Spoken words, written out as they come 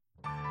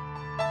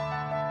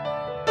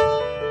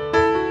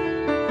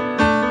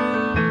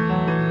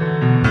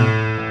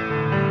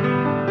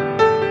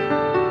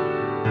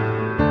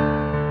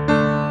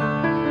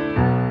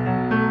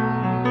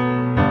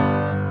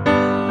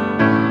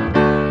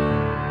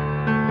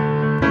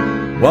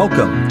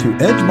Welcome to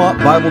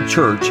Edgemont Bible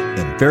Church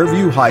in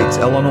Fairview Heights,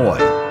 Illinois,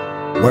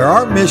 where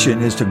our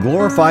mission is to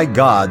glorify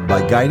God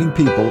by guiding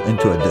people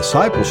into a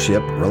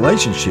discipleship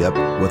relationship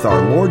with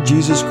our Lord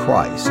Jesus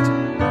Christ.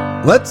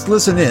 Let's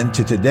listen in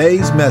to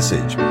today's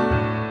message.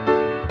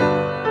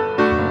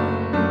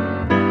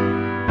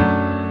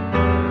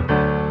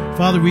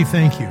 Father, we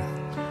thank you.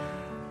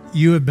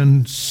 You have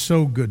been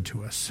so good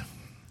to us.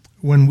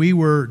 When we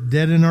were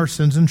dead in our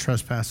sins and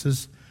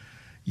trespasses,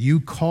 you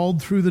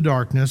called through the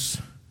darkness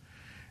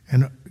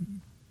and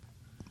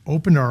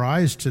opened our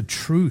eyes to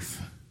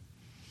truth.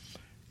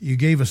 You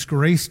gave us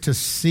grace to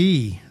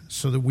see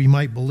so that we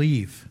might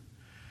believe.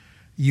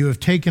 You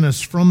have taken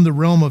us from the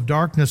realm of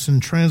darkness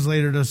and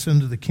translated us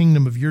into the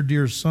kingdom of your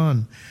dear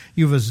Son.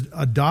 You have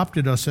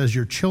adopted us as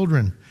your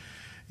children.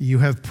 You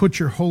have put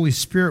your Holy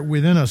Spirit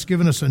within us,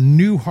 given us a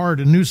new heart,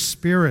 a new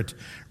spirit,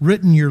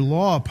 written your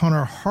law upon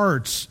our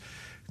hearts,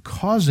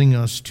 causing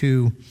us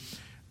to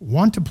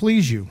want to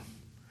please you,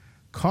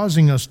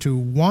 causing us to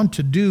want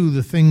to do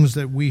the things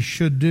that we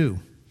should do.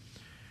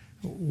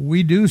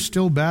 We do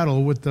still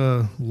battle with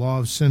the law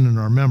of sin in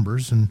our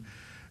members, and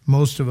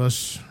most of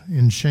us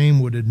in shame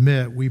would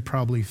admit we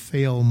probably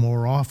fail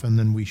more often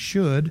than we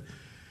should.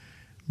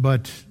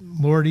 But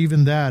Lord,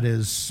 even that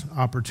is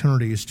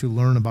opportunities to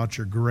learn about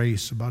your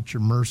grace, about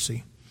your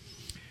mercy.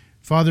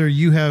 Father,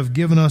 you have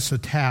given us a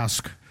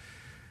task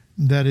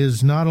that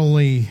is not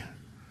only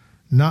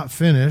not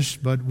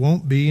finished, but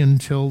won't be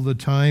until the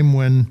time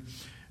when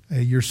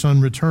your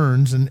Son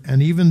returns,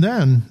 and even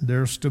then,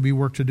 there'll still be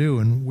work to do,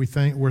 and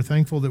we're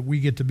thankful that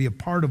we get to be a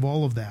part of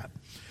all of that.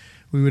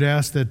 We would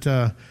ask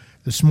that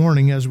this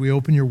morning, as we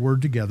open your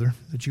word together,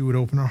 that you would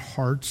open our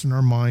hearts and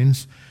our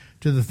minds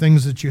to the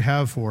things that you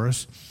have for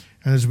us,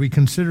 and as we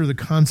consider the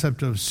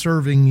concept of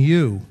serving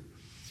you,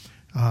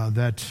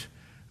 that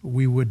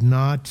we would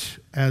not,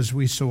 as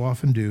we so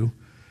often do,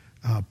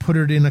 put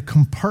it in a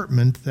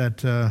compartment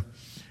that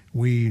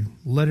we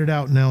let it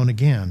out now and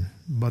again,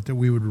 but that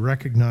we would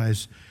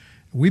recognize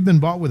we've been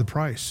bought with a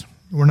price.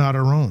 We're not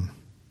our own.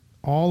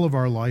 All of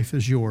our life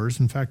is yours.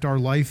 In fact, our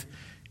life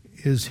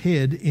is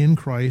hid in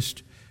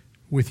Christ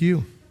with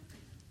you.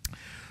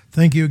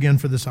 Thank you again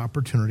for this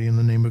opportunity in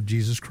the name of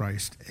Jesus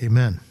Christ.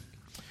 Amen.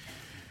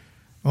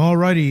 All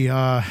righty.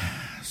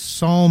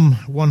 Psalm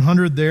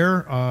 100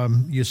 there.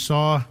 You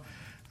saw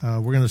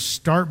we're going to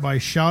start by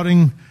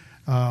shouting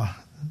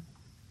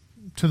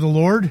to the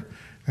Lord,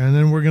 and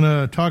then we're going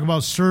to talk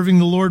about serving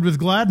the Lord with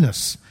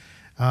gladness.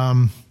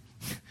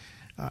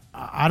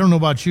 I don't know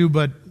about you,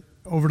 but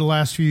over the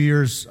last few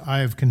years, I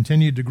have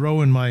continued to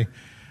grow in my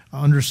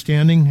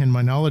understanding and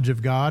my knowledge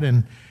of God,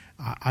 and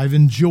I've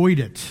enjoyed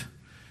it.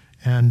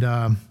 And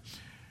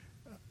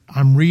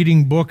I'm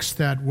reading books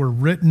that were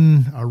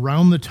written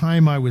around the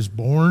time I was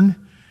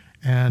born,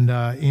 and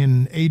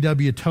in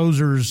A.W.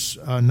 Tozer's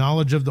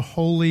Knowledge of the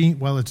Holy,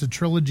 well, it's a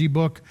trilogy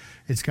book.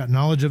 It's got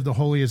Knowledge of the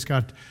Holy. It's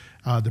got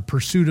the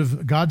pursuit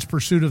of God's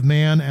Pursuit of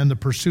Man and the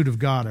Pursuit of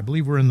God. I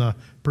believe we're in the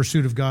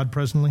Pursuit of God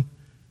presently.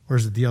 Or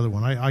is it the other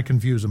one? I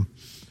confuse them.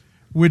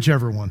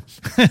 Whichever one.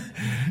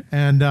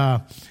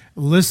 And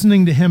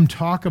listening to him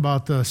talk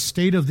about the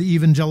state of the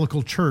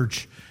evangelical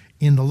church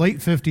in the late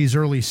 50s,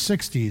 early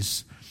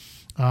 60s,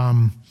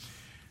 and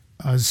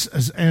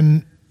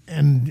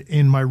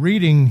in my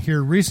reading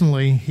here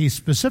recently, he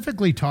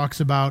specifically talks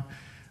about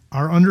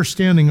our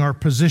understanding our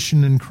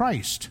position in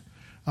Christ.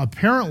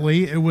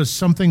 Apparently, it was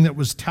something that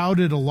was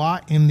touted a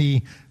lot in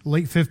the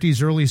late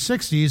 50s, early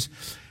 60s,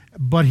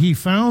 but he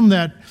found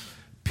that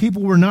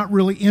people were not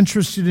really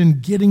interested in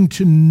getting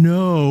to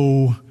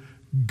know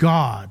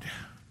God.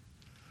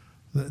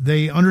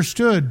 They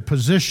understood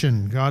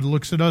position. God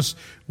looks at us,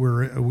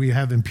 we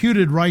have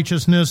imputed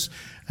righteousness,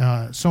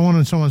 so on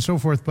and so on and so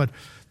forth, but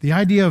the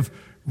idea of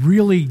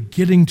really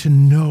getting to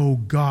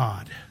know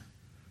God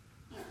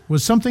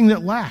was something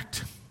that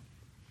lacked.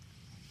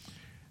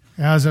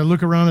 As I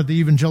look around at the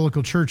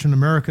evangelical church in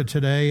America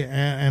today,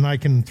 and I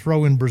can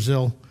throw in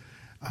Brazil,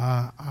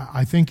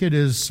 I think it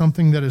is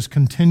something that has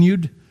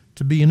continued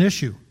to be an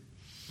issue.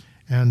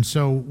 And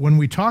so when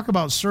we talk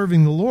about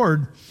serving the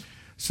Lord,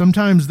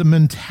 sometimes the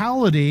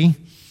mentality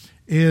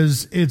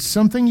is it's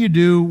something you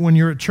do when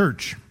you're at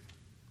church,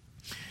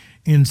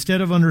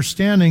 instead of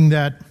understanding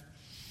that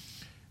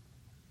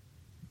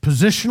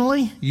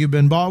positionally you've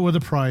been bought with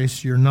a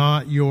price. You're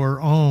not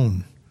your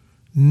own.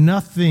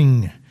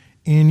 Nothing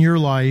in your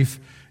life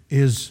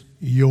is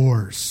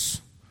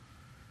yours.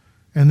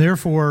 And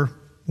therefore,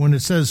 when it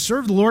says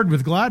serve the Lord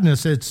with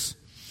gladness, it's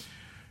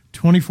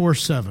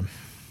 24/7.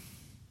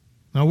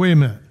 Now, wait a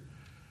minute.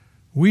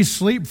 We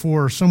sleep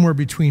for somewhere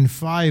between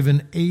 5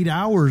 and 8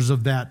 hours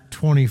of that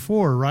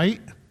 24, right?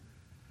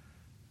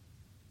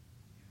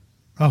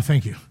 Oh,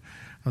 thank you.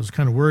 I was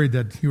kind of worried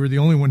that you were the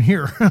only one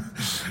here.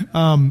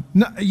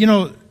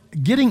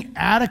 Getting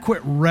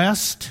adequate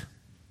rest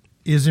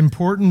is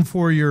important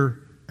for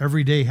your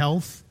everyday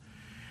health.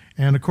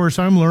 And, of course,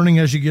 I'm learning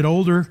as you get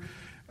older,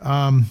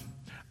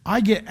 I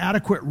get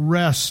adequate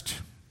rest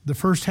the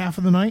first half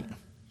of the night.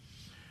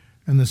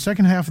 And the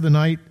second half of the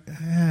night,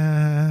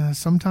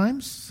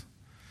 sometimes.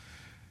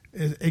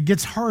 it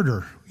gets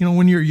harder. You know,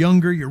 when you're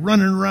younger, you're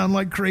running around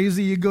like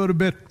crazy, you go to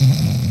bed,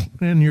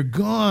 and you're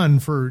gone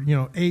for,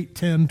 8,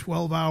 10,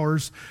 12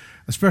 hours,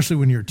 especially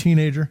when you're a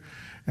teenager.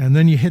 And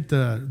then you hit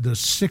the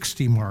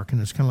 60 mark,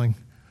 and it's kind of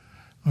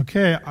like,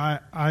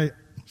 okay,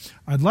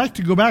 I'd like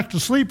to go back to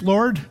sleep,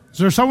 Lord. Is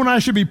there someone I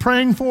should be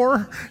praying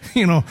for?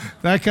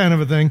 That kind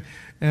of a thing.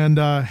 And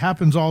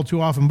happens all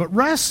too often. But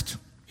rest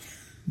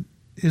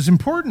is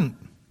important.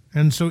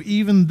 And so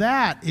even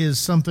that is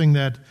something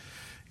that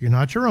you're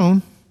not your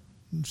own.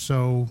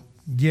 So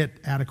get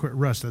adequate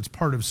rest. That's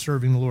part of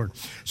serving the Lord.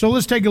 So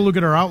let's take a look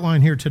at our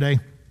outline here today.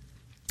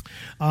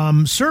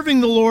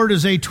 Serving the Lord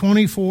is a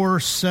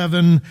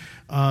 24/7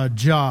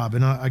 job.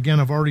 And again,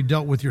 I've already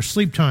dealt with your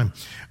sleep time.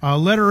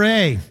 Letter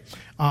A,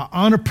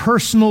 on a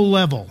personal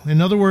level.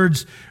 In other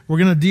words, we're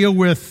going to deal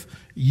with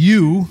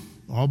you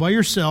all by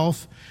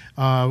yourself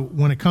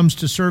when it comes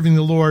to serving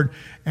the Lord.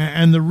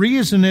 And the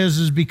reason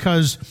is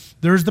because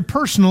there's the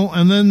personal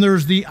and then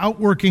there's the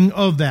outworking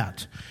of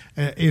that.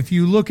 If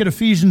you look at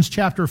Ephesians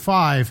chapter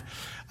 5,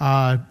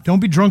 don't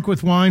be drunk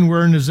with wine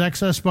wherein is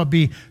excess, but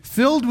be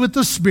filled with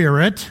the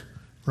Spirit,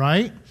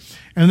 right?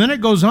 And then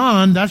it goes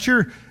on, that's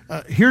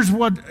here's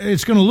what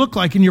it's going to look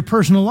like in your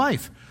personal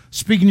life.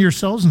 Speaking to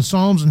yourselves in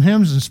psalms and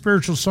hymns and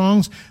spiritual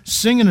songs,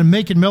 singing and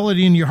making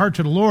melody in your heart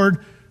to the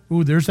Lord.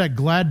 Ooh, there's that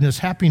gladness,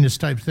 happiness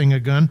type thing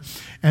again.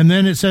 And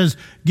then it says,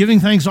 giving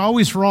thanks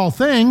always for all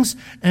things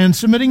and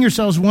submitting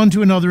yourselves one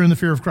to another in the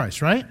fear of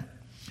Christ, right?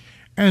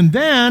 And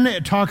then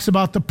it talks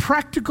about the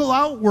practical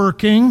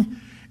outworking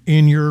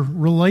in your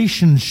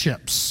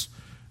relationships.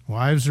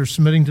 Wives are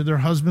submitting to their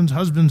husbands.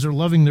 Husbands are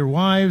loving their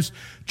wives.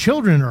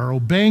 Children are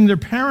obeying their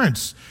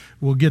parents.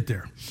 We'll get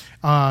there.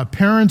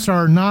 Parents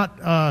are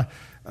not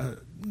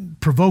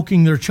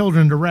provoking their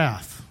children to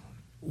wrath.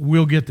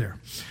 We'll get there.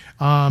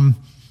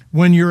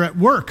 When you're at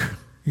work,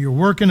 you're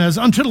working as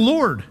unto the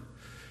Lord.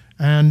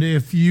 And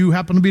if you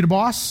happen to be the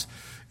boss,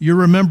 you're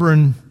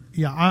remembering,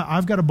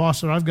 I've got a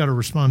boss that I've got to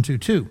respond to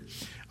too.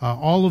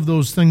 All of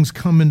those things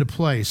come into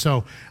play.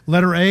 So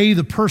letter A,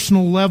 the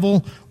personal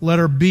level.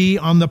 Letter B,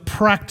 on the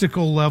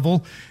practical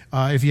level.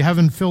 If you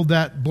haven't filled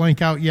that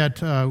blank out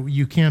yet,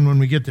 you can when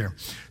we get there.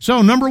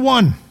 So number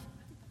 1,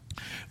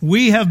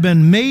 we have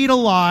been made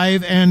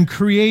alive and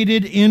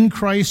created in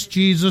Christ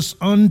Jesus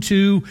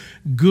unto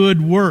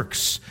good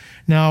works.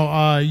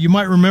 Now, you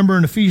might remember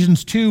in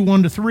Ephesians 2,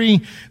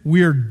 1-3,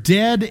 we are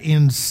dead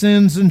in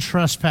sins and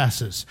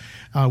trespasses.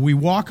 We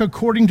walk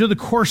according to the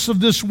course of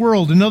this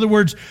world. In other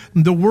words,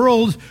 the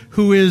world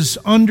who is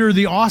under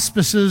the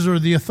auspices or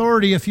the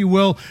authority, if you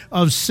will,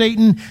 of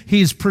Satan.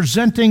 He's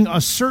presenting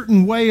a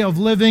certain way of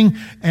living,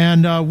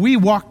 and we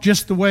walk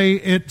just the way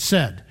it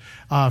said.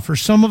 For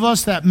some of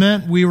us, that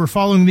meant we were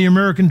following the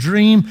American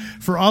dream.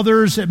 For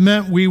others, it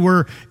meant we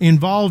were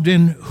involved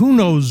in who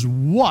knows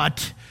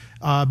what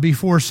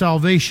before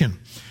salvation.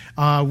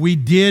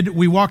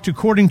 We walked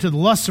according to the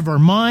lusts of our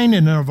mind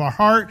and of our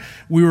heart.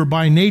 We were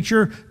by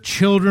nature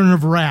children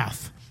of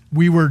wrath.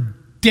 We were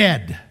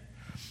dead.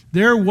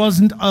 There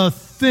wasn't a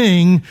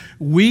thing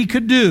we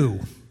could do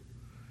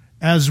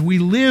as we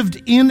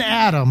lived in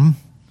Adam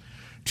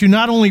to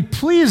not only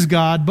please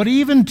God, but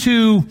even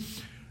to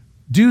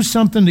do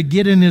something to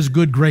get in his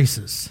good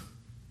graces.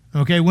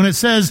 Okay, when it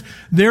says,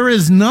 there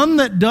is none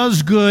that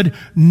does good,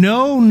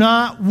 no,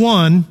 not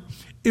one,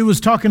 it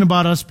was talking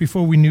about us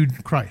before we knew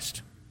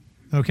Christ.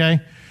 Okay?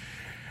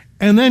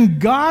 And then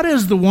God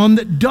is the one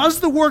that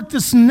does the work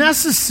that's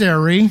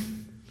necessary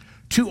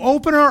to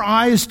open our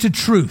eyes to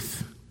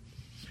truth.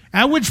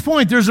 At which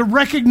point there's a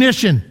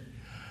recognition.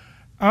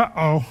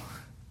 I'm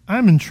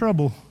in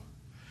trouble.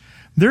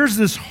 There's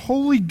this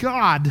holy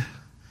God,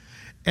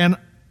 and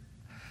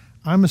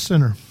I'm a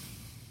sinner.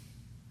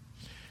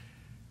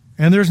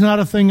 And there's not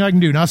a thing I can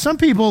do. Now, some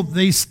people,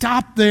 they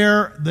stop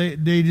there. They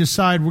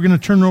decide we're going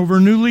to turn over a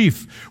new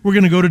leaf. We're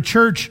going to go to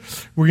church.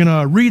 We're going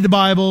to read the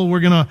Bible. We're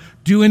going to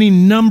do any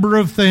number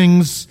of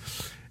things.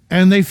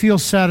 And they feel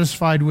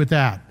satisfied with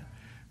that.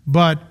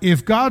 But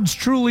if God's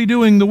truly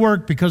doing the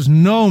work, because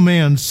no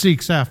man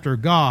seeks after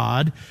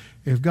God,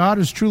 if God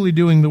is truly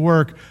doing the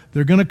work,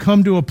 they're going to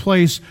come to a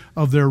place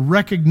of their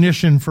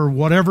recognition for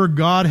whatever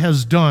God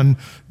has done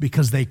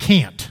because they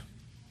can't.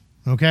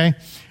 Okay?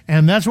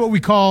 And that's what we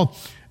call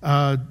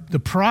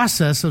the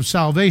process of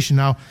salvation.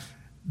 Now,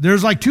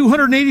 there's like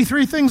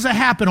 283 things that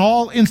happen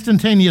all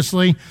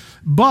instantaneously,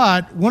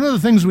 but one of the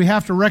things we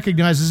have to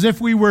recognize is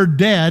if we were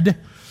dead,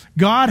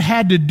 God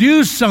had to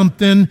do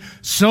something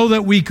so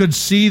that we could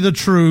see the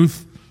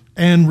truth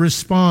and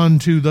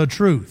respond to the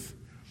truth.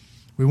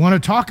 We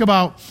want to talk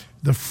about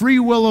the free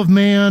will of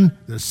man,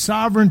 the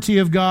sovereignty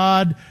of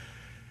God.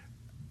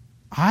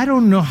 I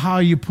don't know how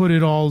you put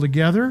it all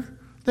together.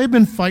 They've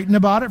been fighting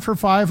about it for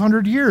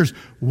 500 years.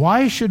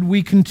 Why should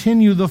we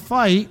continue the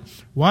fight?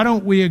 Why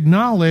don't we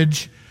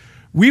acknowledge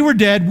we were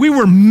dead, we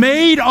were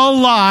made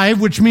alive,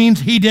 which means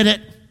he did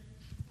it.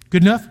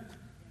 Good enough?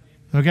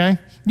 Okay?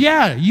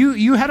 Yeah,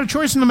 you had a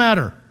choice in the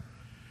matter.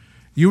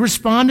 You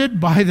responded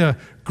by the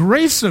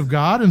grace of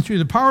God and through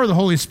the power of the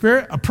Holy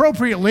Spirit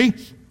appropriately,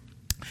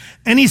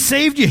 And he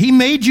saved you. He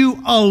made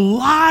you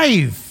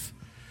alive.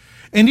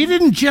 And he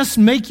didn't just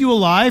make you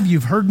alive.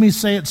 You've heard me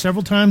say it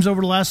several times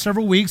over the last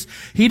several weeks.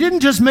 He didn't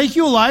just make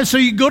you alive so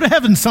you go to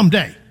heaven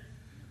someday.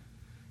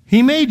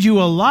 He made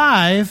you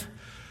alive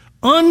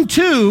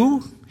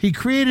he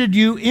created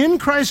you in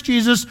Christ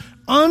Jesus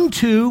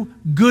unto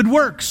good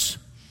works.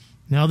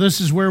 Now this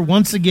is where,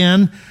 once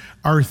again,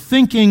 our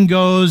thinking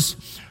goes,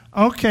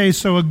 okay,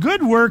 so a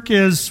good work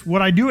is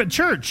what I do at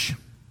church.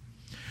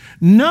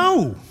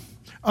 No,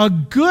 a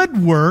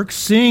good work,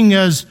 seeing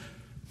as,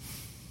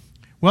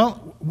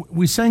 well,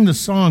 we sang the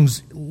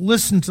songs,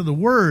 listen to the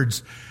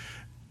words.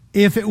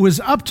 If it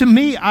was up to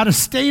me, I'd have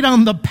stayed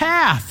on the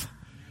path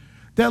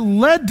that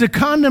led to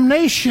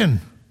condemnation.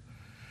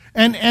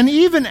 And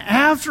even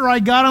after I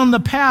got on the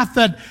path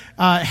that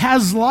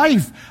has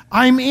life,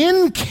 I'm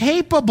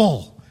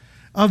incapable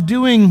of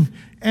doing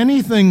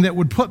anything that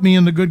would put me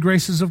in the good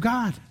graces of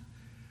God.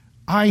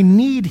 I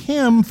need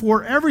him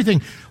for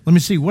everything. Let me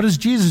see, what does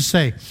Jesus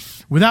say?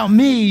 Without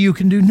me, you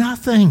can do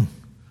nothing.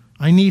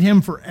 I need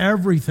him for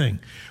everything.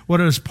 What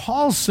does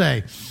Paul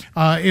say?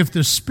 If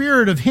the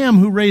spirit of him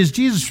who raised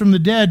Jesus from the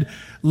dead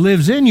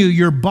lives in you,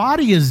 your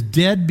body is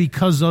dead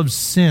because of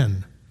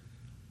sin.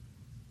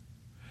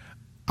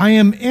 I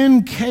am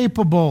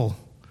incapable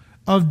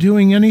of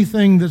doing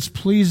anything that's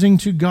pleasing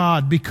to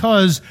God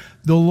because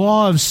the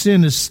law of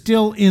sin is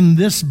still in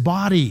this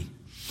body.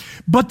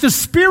 But the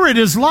Spirit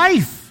is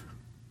life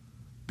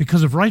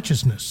because of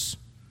righteousness.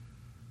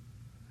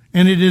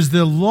 And it is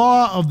the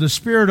law of the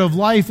Spirit of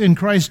life in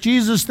Christ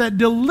Jesus that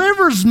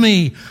delivers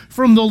me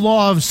from the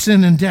law of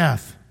sin and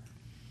death.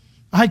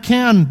 I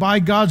can, by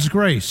God's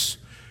grace,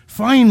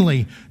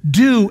 finally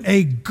do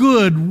a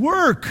good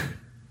work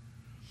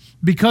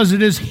because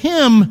it is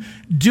him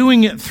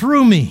doing it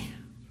through me.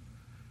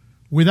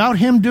 Without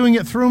him doing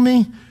it through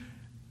me,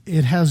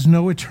 it has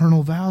no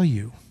eternal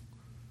value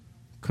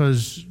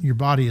because your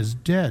body is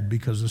dead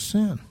because of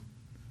sin.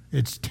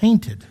 It's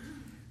tainted.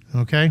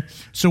 Okay?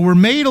 So we're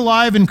made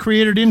alive and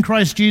created in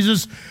Christ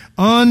Jesus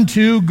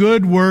unto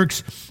good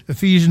works.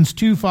 Ephesians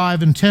 2,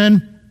 5, and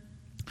 10.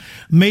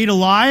 Made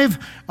alive,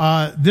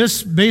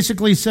 this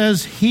basically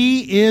says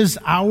he is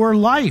our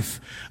life.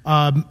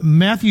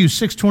 Matthew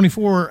 6,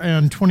 24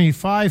 and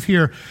 25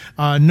 here.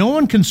 No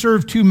one can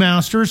serve two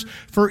masters,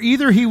 for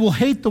either he will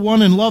hate the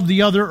one and love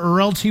the other, or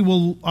else he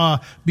will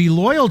be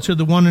loyal to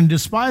the one and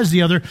despise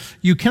the other.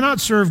 You cannot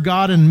serve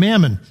God and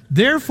mammon.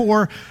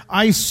 Therefore,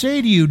 I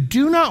say to you,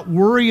 do not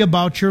worry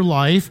about your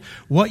life,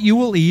 what you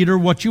will eat or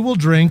what you will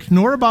drink,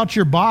 nor about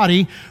your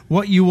body,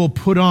 what you will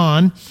put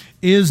on.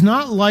 Is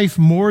not life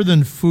more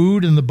than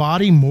food and the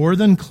body more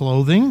than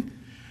clothing?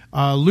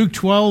 Luke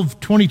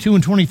 12, 22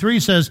 and 23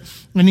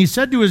 says, and he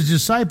said to his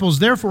disciples,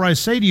 therefore I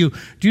say to you,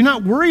 do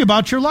not worry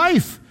about your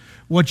life,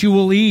 what you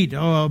will eat,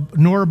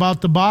 nor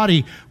about the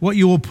body, what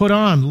you will put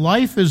on.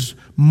 Life is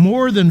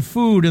more than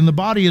food and the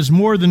body is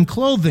more than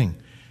clothing.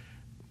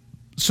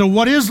 So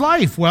what is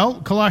life?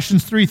 Well,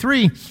 Colossians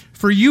 3:3,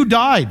 for you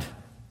died.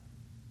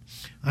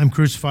 I'm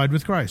crucified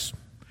with Christ.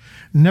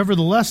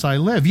 Nevertheless I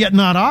live, yet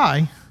not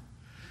I,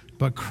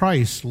 but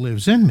Christ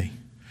lives in me.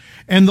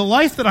 And the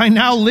life that I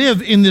now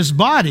live in this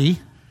body,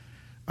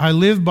 I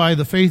live by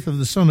the faith of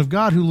the Son of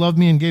God who loved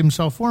me and gave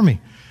himself for me.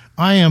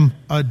 I am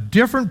a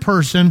different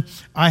person.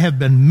 I have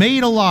been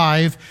made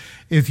alive.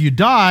 If you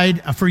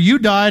died, for you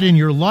died, and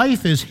your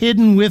life is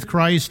hidden with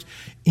Christ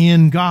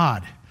in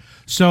God.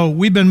 So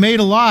we've been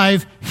made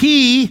alive.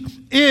 He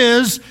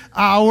is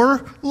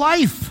our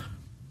life.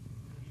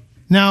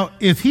 Now,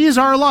 if he's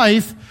our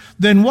life,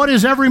 then what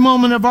is every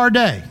moment of our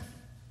day?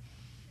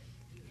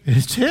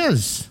 It's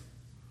his.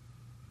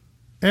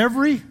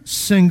 Every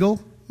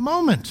single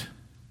moment.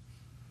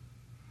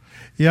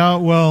 Yeah,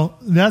 well,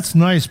 that's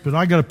nice, but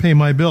I got to pay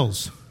my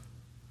bills.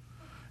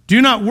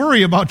 Do not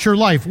worry about your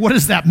life. What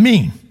does that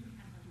mean?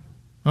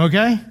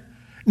 Okay?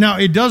 Now,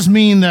 it does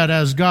mean that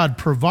as God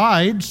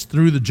provides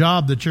through the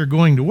job that you're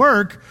going to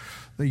work,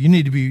 that you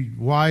need to be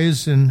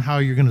wise in how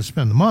you're going to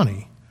spend the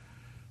money.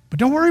 But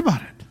don't worry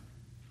about it.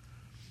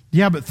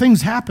 Yeah, but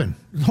things happen.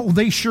 Oh,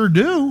 they sure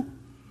do.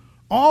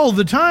 All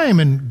the time,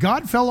 and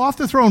God fell off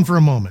the throne for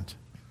a moment.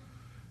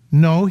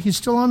 No, he's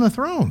still on the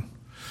throne.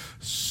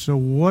 So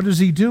what is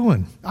he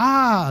doing?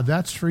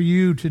 That's for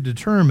you to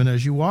determine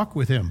as you walk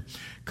with him,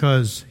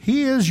 because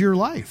he is your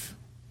life.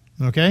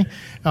 Okay?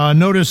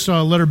 Notice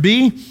letter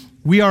B,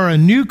 we are a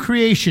new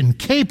creation,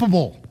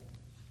 capable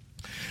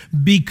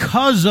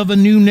because of a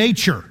new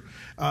nature.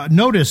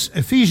 Notice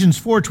Ephesians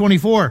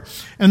 4:24,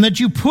 and that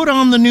you put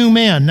on the new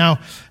man. Now,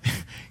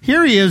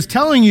 here he is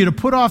telling you to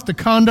put off the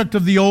conduct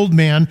of the old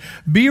man,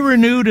 be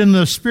renewed in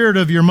the spirit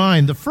of your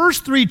mind. The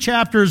first 3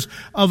 chapters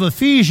of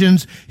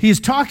Ephesians, he's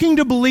talking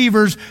to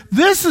believers.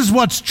 This is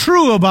what's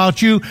true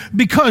about you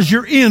because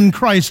you're in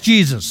Christ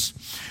Jesus.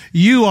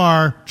 You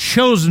are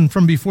chosen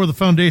from before the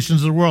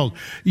foundations of the world.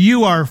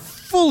 You are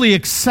fully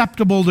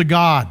acceptable to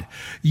God.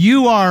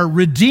 You are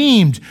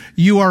redeemed.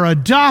 You are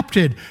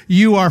adopted.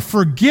 You are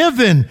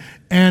forgiven.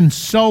 And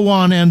so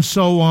on and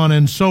so on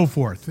and so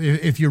forth.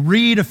 If you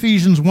read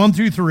Ephesians 1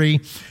 through 3,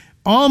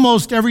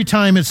 Almost every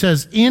time it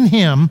says in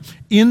him,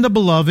 in the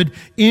beloved,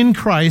 in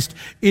Christ,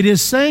 it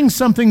is saying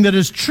something that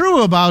is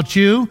true about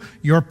you,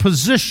 your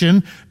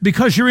position,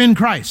 because you're in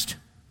Christ.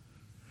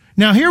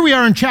 Now here we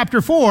are in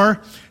chapter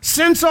 4.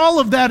 Since all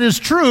of that is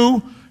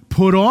true,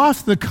 put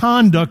off the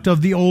conduct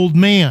of the old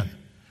man.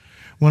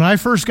 When I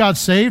first got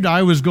saved,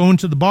 I was going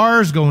to the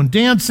bars, going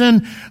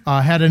dancing,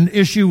 had an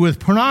issue with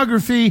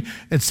pornography,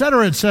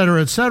 etc.,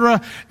 etc.,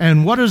 etc.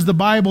 And what does the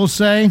Bible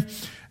say?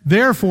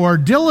 Therefore,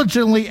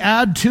 diligently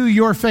add to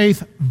your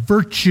faith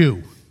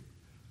virtue.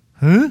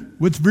 Huh?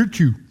 What's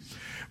virtue?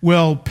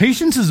 Well,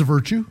 patience is a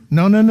virtue.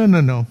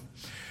 No.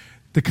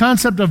 The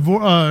concept of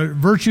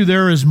virtue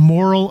there is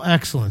moral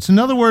excellence. In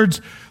other words,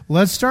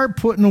 let's start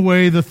putting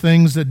away the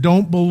things that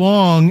don't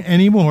belong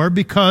anymore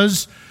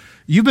because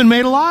you've been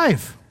made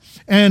alive.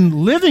 And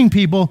living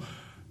people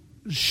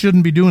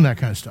shouldn't be doing that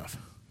kind of stuff.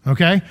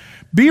 Okay?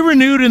 Be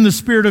renewed in the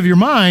spirit of your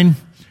mind.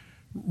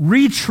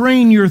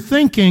 Retrain your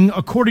thinking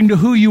according to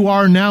who you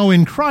are now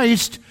in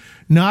Christ,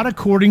 not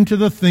according to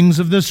the things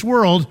of this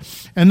world.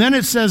 And then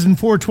it says in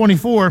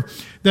 4:24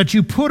 that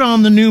you put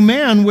on the new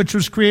man, which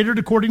was created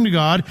according to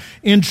God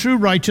in true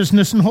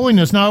righteousness and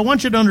holiness. Now, I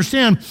want you to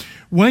understand,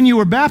 when you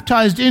were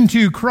baptized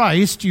into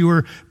Christ, you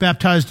were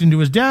baptized into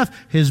his death,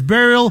 his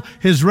burial,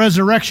 his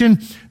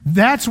resurrection.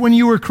 That's when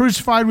you were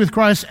crucified with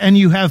Christ and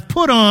you have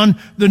put on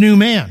the new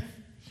man.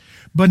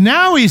 But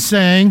now he's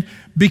saying,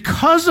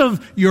 because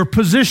of your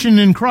position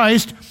in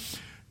Christ,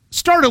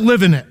 start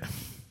living it.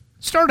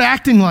 Start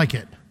acting like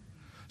it.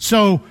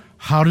 So,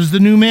 how does the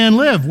new man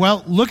live?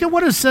 Well, look at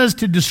what it says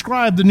to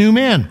describe the new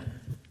man.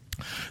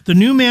 The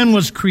new man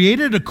was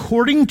created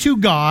according to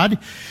God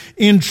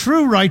in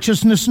true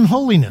righteousness and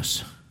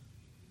holiness.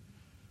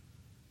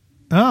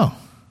 Oh.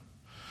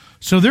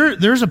 So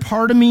there's a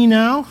part of me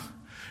now?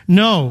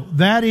 No,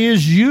 that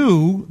is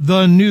you,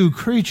 the new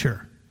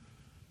creature.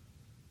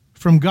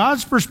 From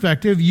God's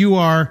perspective, you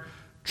are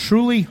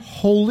truly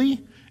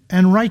holy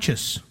and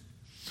righteous.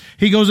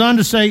 He goes on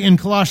to say in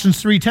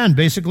Colossians 3:10,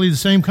 basically the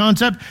same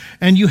concept,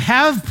 and you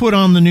have put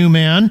on the new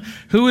man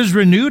who is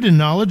renewed in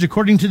knowledge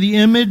according to the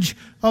image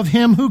of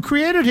him who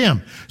created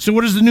him. So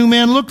what does the new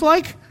man look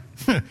like?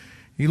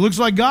 He looks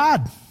like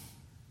God.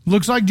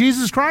 Looks like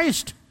Jesus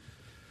Christ.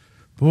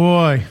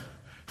 Boy,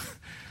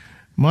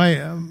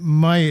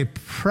 my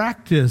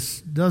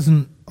practice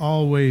doesn't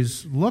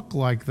always look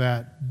like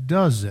that,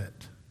 does it?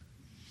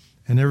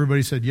 And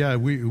everybody said, yeah,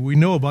 we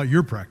know about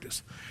your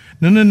practice.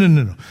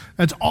 No.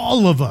 That's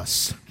all of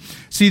us.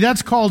 See,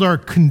 that's called our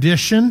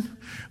condition.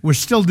 We're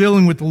still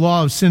dealing with the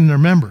law of sin in our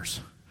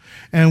members.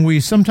 And we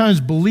sometimes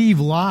believe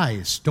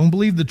lies, don't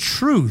believe the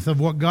truth of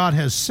what God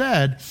has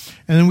said,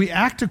 and then we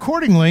act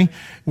accordingly.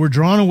 We're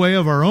drawn away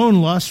of our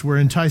own lust, we're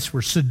enticed,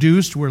 we're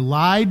seduced, we're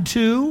lied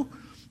to,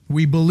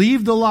 we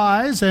believe the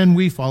lies, and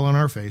we fall on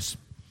our face.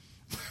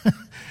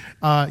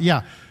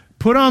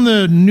 Put on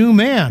the new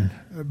man.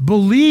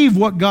 Believe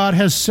what God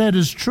has said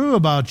is true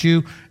about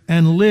you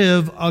and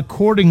live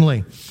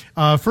accordingly.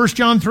 1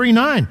 John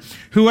 3:9,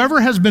 whoever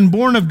has been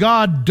born of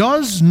God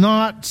does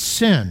not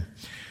sin.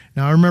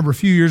 Now, I remember a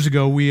few years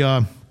ago, we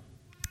had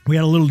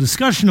a little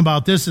discussion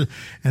about this,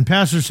 and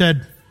Pastor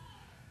said,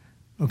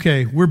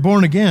 okay, we're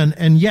born again,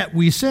 and yet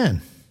we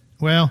sin.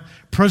 Well,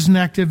 present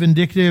active,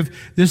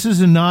 indicative, this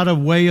is not a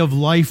way of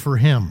life for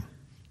him,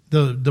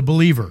 the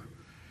believer.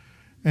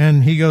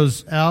 And he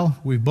goes, Al,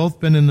 we've both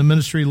been in the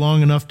ministry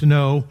long enough to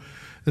know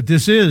that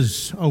this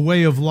is a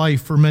way of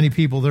life for many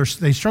people.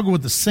 They struggle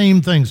with the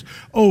same things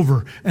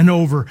over and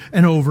over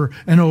and over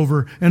and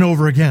over and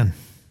over again.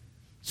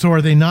 So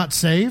are they not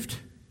saved?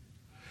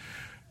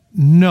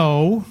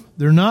 No,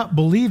 they're not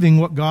believing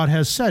what God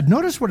has said.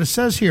 Notice what it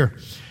says here.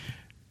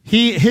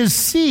 His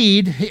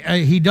seed,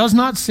 he does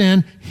not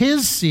sin.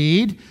 His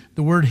seed,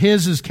 the word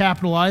his is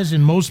capitalized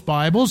in most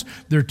Bibles.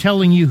 They're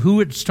telling you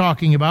who it's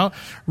talking about.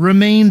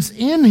 Remains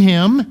in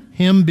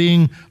him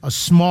being a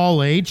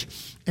small h.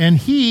 And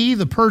he,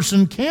 the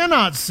person,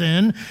 cannot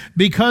sin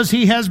because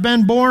he has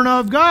been born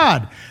of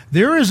God.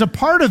 There is a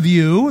part of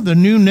you, the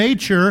new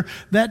nature,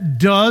 that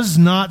does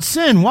not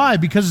sin. Why?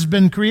 Because it's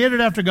been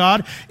created after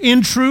God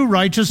in true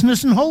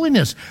righteousness and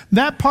holiness.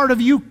 That part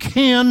of you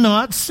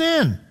cannot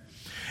sin.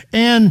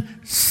 And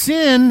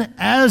sin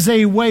as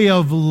a way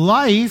of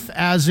life,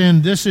 as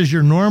in this is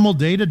your normal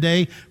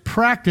day-to-day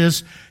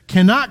practice,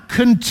 cannot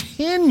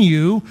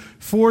continue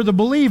for the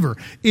believer.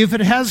 If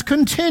it has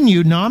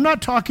continued, now I'm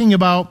not talking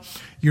about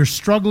you're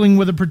struggling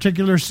with a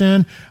particular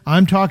sin.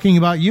 I'm talking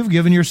about you've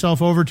given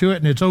yourself over to it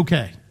and it's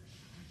okay.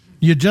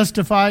 You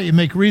justify, you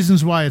make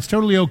reasons why it's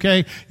totally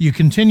okay. You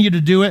continue to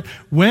do it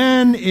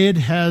when it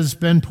has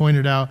been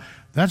pointed out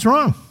that's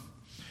wrong.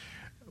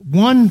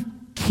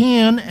 One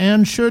can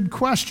and should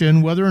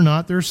question whether or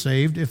not they're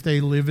saved if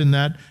they live in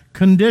that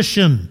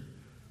condition.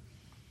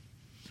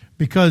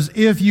 Because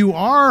if you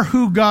are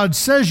who God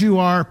says you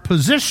are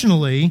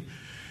positionally,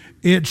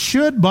 it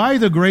should, by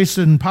the grace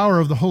and power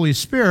of the Holy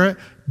Spirit,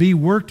 be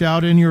worked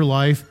out in your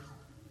life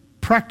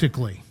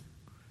practically.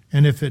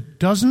 And if it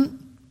doesn't,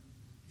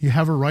 you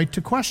have a right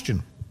to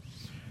question.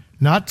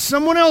 Not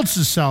someone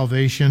else's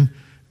salvation,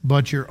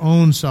 but your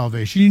own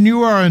salvation.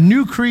 You are a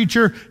new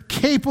creature,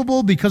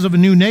 capable because of a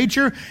new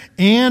nature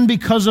and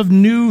because of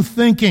new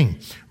thinking.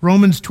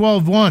 Romans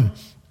 12:1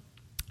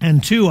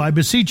 and 2, I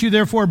beseech you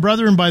therefore,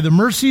 brethren, by the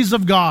mercies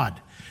of God.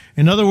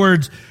 In other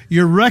words,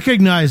 you're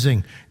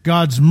recognizing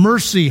God's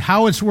mercy,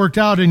 how it's worked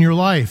out in your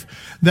life,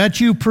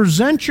 that you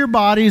present your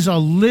bodies a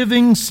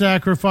living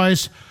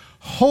sacrifice,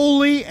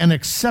 holy and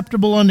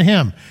acceptable unto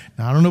Him.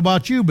 Now, I don't know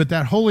about you, but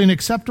that holy and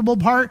acceptable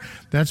part,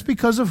 that's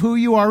because of who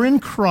you are in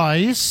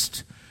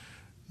Christ.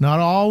 Not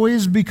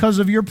always because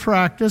of your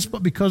practice,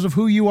 but because of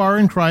who you are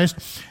in Christ.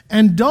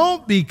 And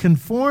don't be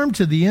conformed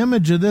to the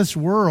image of this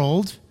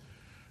world.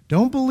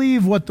 Don't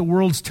believe what the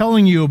world's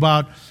telling you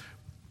about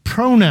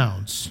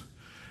pronouns,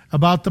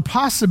 about the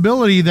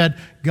possibility that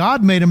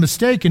God made a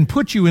mistake and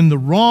put you in the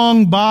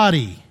wrong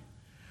body.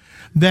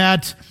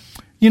 That,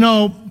 the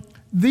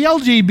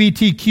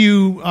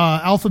LGBTQ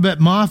alphabet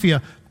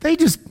mafia, they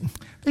just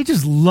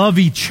love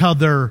each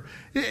other.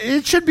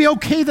 It should be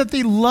okay that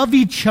they love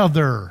each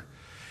other.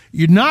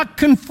 You're not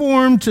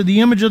conformed to the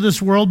image of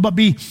this world, but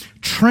be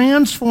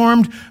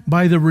transformed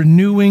by the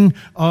renewing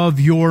of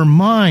your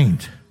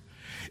mind.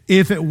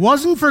 If it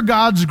wasn't for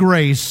God's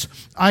grace,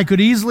 I could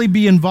easily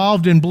be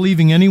involved in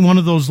believing any one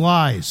of those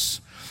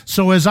lies.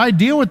 So as I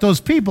deal with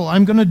those people,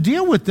 I'm going to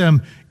deal with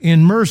them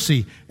in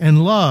mercy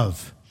and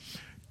love.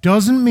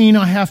 Doesn't mean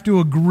I have to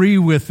agree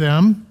with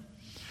them,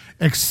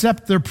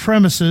 accept their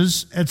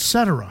premises,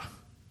 etc.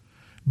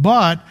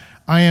 But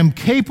I am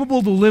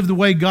capable to live the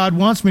way God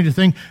wants me to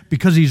think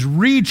because He's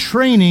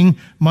retraining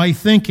my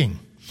thinking.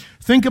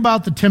 Think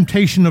about the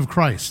temptation of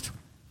Christ.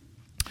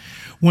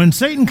 When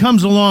Satan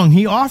comes along,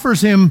 he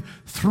offers him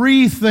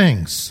three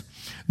things.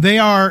 They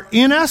are,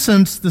 in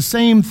essence, the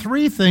same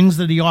three things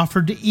that he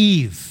offered to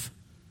Eve.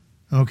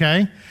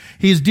 Okay?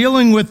 He's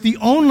dealing with the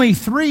only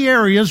three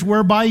areas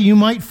whereby you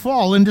might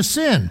fall into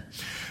sin.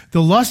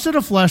 The lust of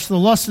the flesh, the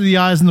lust of the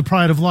eyes, and the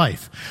pride of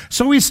life.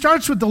 So he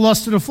starts with the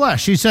lust of the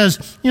flesh. He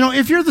says,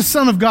 if you're the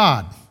Son of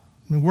God,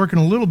 we're working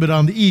a little bit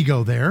on the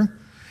ego there.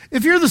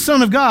 If you're the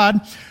Son of God,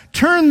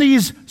 turn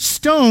these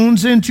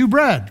stones into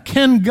bread.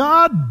 Can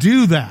God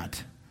do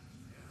that?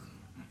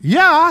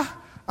 Yeah.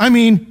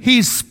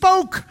 He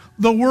spoke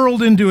the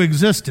world into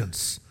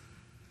existence.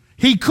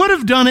 He could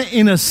have done it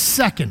in a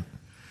second.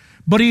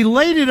 But He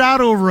laid it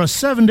out over a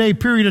 7-day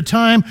period of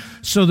time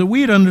so that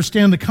we'd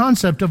understand the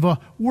concept of a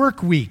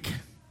work week.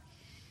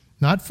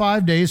 Not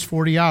 5 days,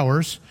 40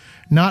 hours.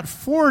 Not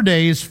 4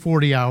 days,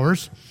 40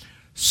 hours.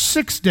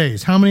 6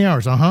 days. How many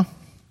hours? I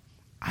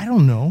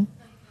don't know.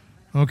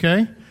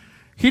 Okay?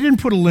 He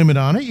didn't put a limit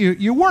on it.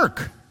 You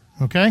work.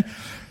 Okay?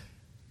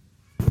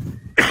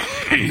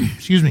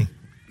 Excuse me.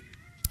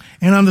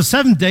 And on the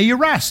seventh day, you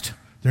rest.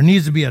 There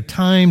needs to be a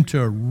time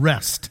to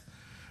rest.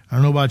 I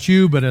don't know about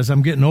you, but as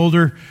I'm getting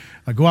older,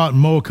 I go out and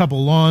mow a couple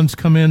of lawns,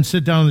 come in,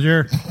 sit down in the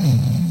chair.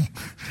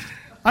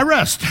 I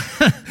rest.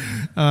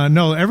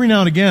 No, every now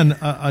and again,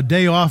 a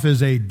day off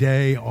is a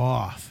day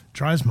off.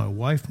 Drives my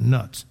wife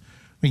nuts.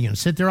 Are you going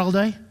to sit there all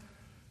day?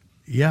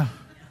 Yeah.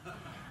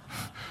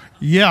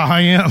 Yeah,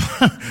 I am.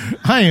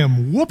 I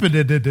am whooping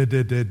it.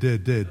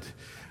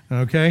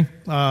 Okay?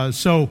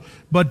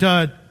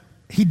 But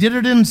he did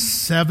it in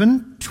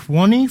 7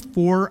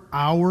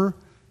 24-hour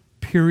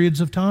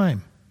periods of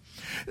time.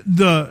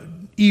 The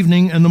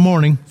evening and the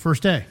morning,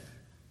 first day.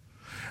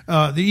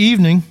 The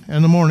evening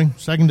and the morning,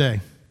 second day.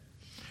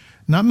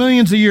 Not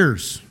millions of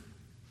years.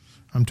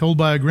 I'm told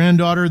by a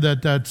granddaughter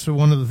that that's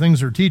one of the things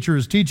her teacher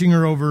is teaching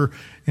her over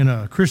in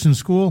a Christian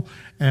school.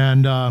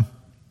 And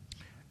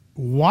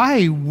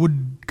why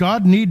would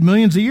God need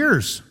millions of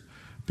years?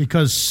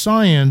 Because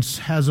science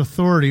has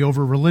authority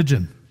over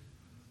religion.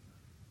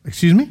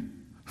 Excuse me?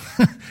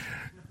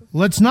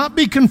 Let's not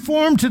be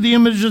conformed to the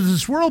image of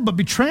this world, but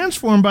be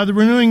transformed by the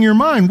renewing of your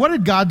mind. What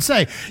did God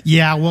say?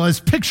 Yeah, well, his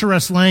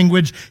picturesque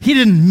language, he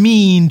didn't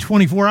mean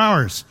 24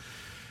 hours.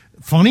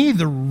 Funny,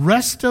 the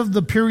rest of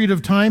the period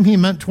of time he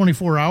meant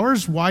 24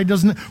 hours. Why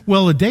doesn't it?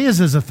 Well, a day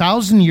is as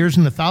 1,000 years,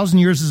 and 1,000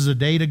 years is a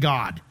day to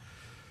God.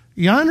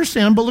 Yeah, I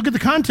understand, but look at the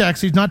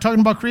context. He's not talking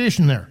about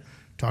creation there.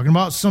 Talking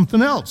about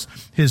something else.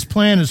 His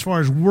plan as far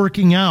as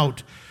working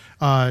out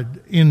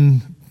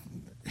in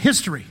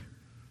history.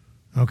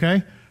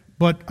 Okay?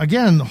 But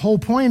again, the whole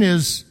point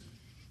is,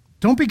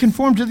 don't be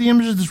conformed to the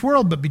image of this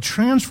world, but be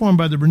transformed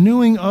by the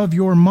renewing of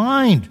your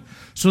mind,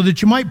 so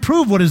that you might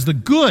prove what is the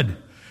good,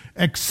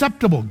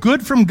 acceptable,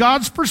 good from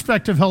God's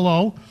perspective,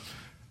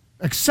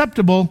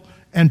 acceptable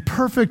and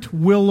perfect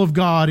will of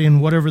God in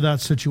whatever that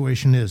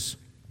situation is.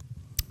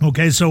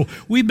 Okay, so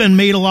we've been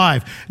made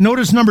alive.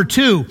 Notice number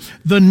 2,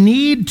 the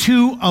need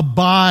to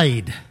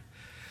abide.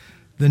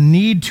 The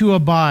need to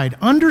abide.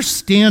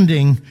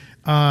 Understanding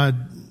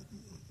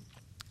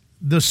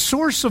the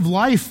source of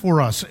life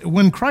for us.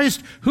 When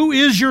Christ, who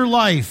is your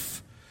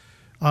life,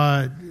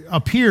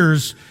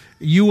 appears,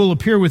 you will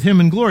appear with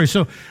him in glory.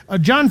 So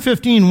John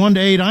 15,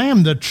 1-8, I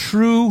am the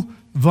true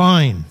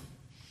vine,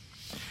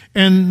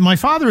 and my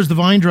Father is the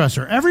vine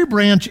dresser. Every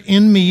branch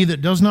in me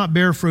that does not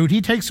bear fruit, he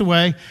takes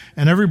away,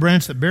 and every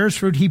branch that bears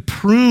fruit, he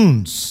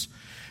prunes,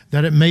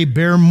 that it may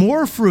bear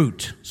more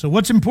fruit. So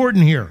what's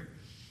important here?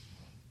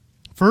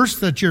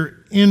 First, that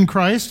you're in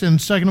Christ,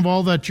 and second of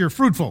all, that you're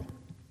fruitful.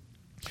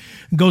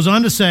 It goes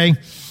on to say,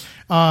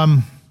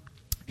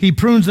 he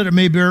prunes that it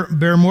may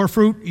bear more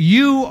fruit.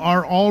 You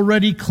are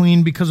already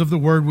clean because of the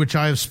word which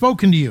I have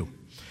spoken to you.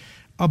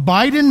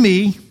 Abide in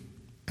me,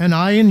 and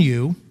I in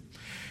you.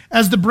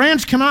 As the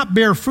branch cannot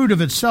bear fruit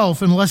of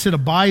itself unless it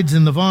abides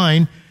in the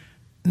vine,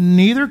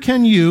 neither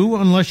can you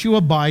unless you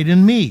abide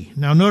in me.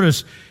 Now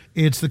notice,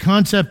 it's the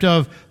concept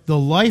of the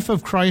life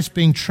of Christ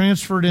being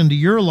transferred into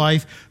your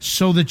life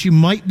so that you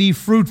might be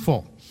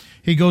fruitful.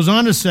 He goes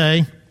on to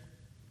say,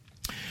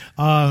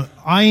 I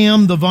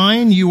am the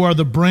vine, you are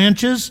the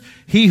branches.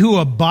 He who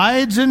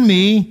abides in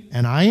me,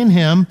 and I in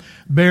him,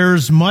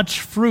 bears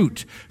much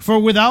fruit. For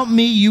without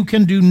me you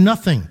can do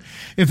nothing.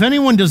 If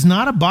anyone does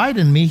not abide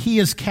in me, he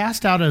is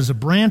cast out as a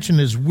branch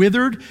and is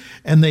withered,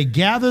 and they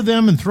gather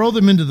them and throw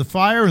them into the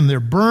fire, and they're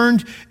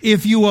burned.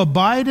 If you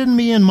abide in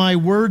me and my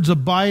words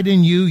abide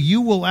in you,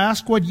 you will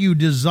ask what you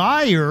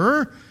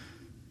desire.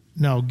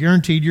 Now,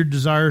 guaranteed your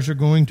desires are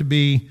going to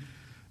be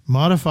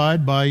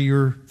modified by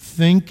your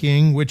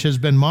thinking, which has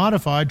been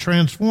modified,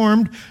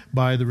 transformed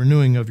by the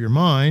renewing of your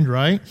mind,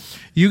 right?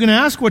 You can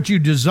ask what you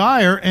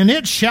desire, and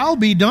it shall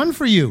be done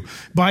for you.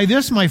 By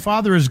this my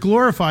Father is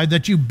glorified,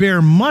 that you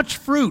bear much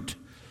fruit,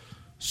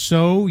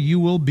 so you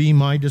will be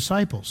my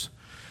disciples.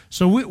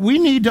 So we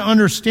need to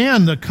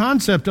understand the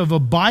concept of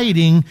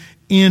abiding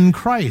in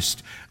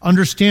Christ.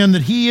 Understand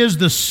that he is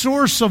the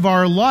source of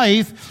our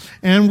life,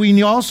 and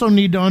we also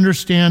need to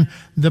understand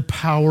the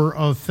power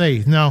of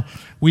faith. Now,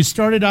 we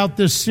started out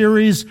this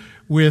series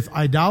with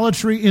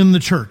idolatry in the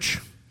church.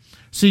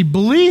 See,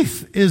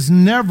 belief is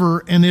never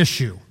an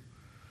issue.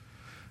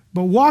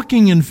 But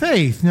walking in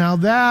faith, now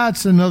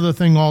that's another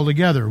thing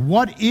altogether.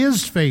 What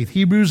is faith?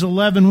 Hebrews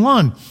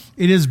 11:1.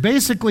 It is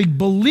basically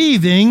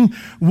believing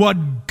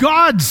what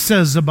God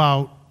says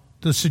about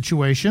the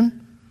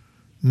situation,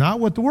 not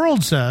what the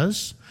world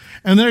says.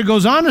 And then it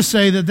goes on to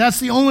say that that's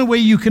the only way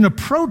you can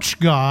approach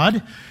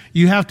God.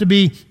 You have to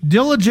be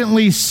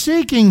diligently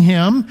seeking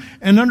him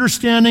and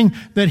understanding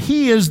that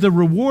he is the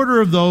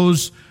rewarder of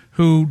those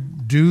who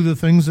do the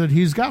things that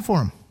he's got for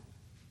them.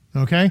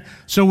 Okay?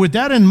 So with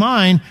that in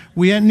mind,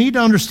 we need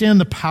to understand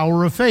the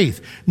power of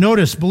faith.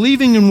 Notice,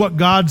 believing in what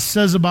God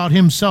says about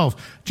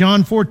himself.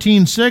 John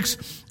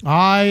 14:6,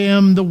 I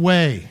am the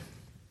way,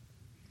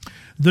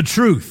 the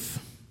truth,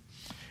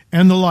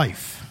 and the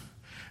life.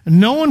 And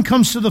no one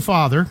comes to the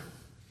Father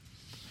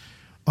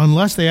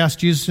unless they ask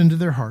Jesus into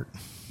their heart.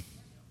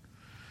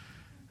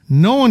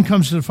 No one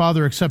comes to the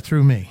Father except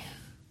through me.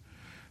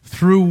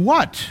 Through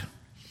what?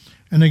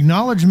 An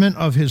acknowledgement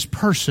of his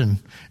person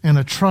and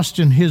a trust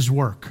in his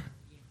work.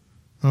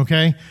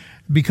 Okay?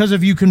 Because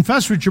if you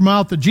confess with your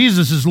mouth that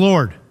Jesus is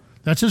Lord,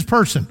 that's his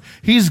person.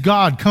 He's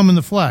God come in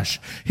the flesh.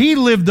 He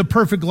lived the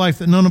perfect life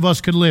that none of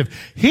us could live.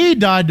 He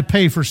died to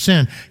pay for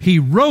sin. He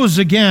rose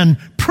again,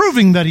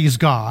 proving that he's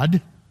God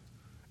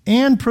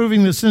and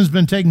proving that sin's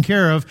been taken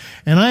care of.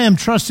 And I am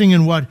trusting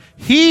in what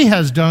he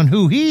has done,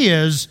 who he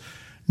is,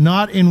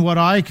 not in what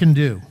I can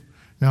do.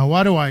 Now,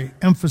 why do I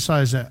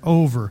emphasize that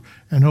over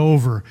and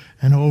over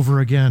and over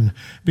again?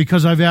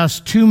 Because I've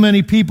asked too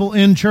many people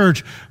in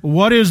church,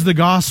 what is the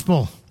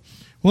gospel?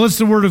 Well, it's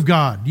the Word of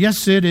God.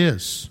 Yes, it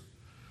is.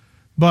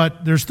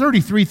 But there's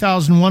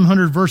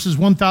 33,100 verses,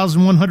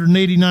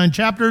 1,189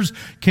 chapters.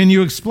 Can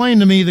you explain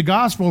to me the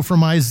gospel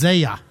from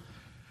Isaiah?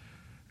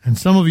 And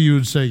some of you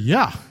would say,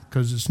 yeah,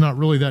 because it's not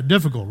really that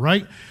difficult,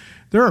 right?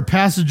 There are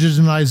passages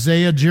in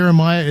Isaiah,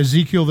 Jeremiah,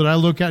 Ezekiel that I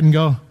look at and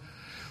go,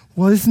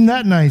 well, isn't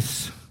that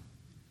nice?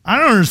 I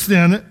don't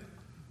understand it.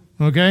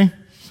 Okay?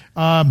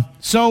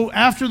 So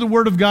after the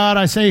Word of God,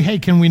 I say, hey,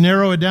 can we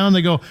narrow it down?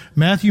 They go,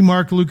 Matthew,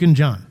 Mark, Luke, and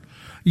John.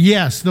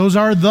 Yes, those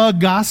are the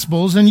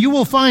Gospels, and you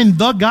will find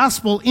the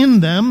gospel in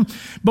them.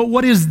 But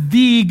what is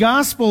the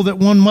gospel that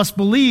one must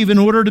believe in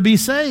order to be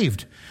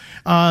saved?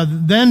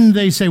 Then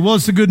they say, well,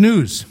 it's the good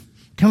news.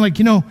 Kind of like,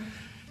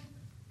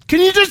 can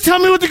you just tell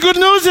me what the good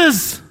news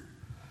is?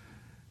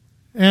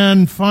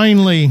 And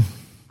finally,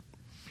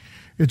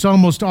 it's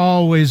almost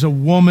always a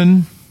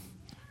woman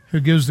who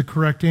gives the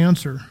correct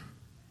answer.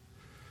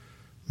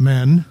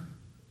 Men.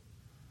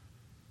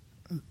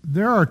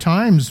 There are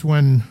times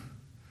when,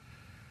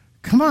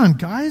 come on,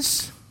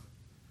 guys,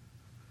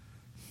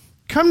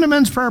 come to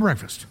men's prayer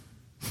breakfast.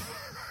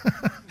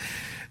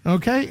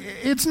 Okay?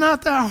 It's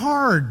not that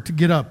hard to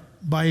get up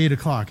by 8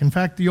 o'clock. In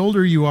fact, the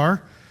older you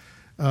are,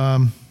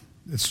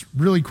 it's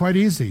really quite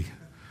easy.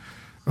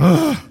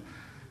 Ugh.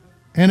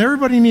 And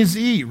everybody needs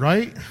to eat,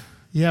 right?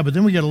 Yeah, but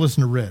then we got to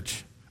listen to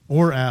Rich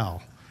or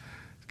Al.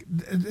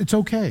 It's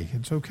okay.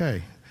 It's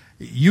okay.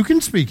 You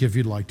can speak if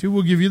you'd like to.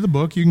 We'll give you the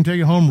book. You can take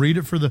it home, read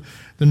it for the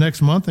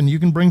next month, and you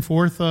can bring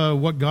forth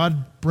what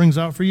God brings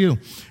out for you.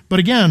 But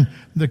again,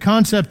 the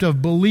concept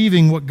of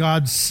believing what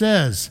God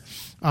says.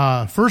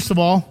 First of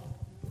all,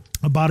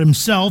 about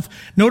himself,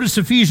 notice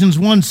Ephesians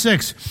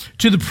 1:6,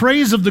 to the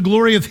praise of the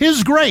glory of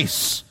his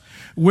grace,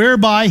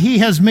 whereby he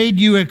has made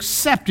you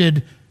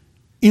accepted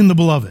in the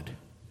beloved.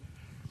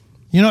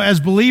 As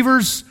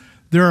believers,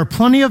 There are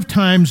plenty of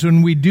times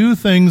when we do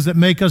things that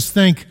make us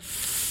think,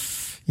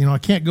 I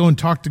can't go and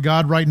talk to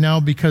God right now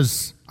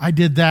because I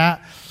did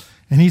that,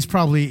 and he's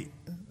probably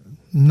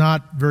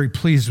not very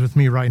pleased with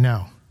me right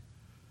now.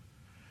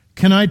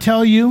 Can I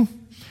tell you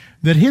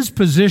that his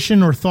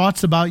position or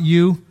thoughts about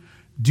you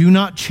do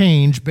not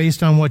change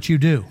based on what you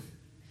do?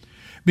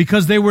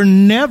 Because they were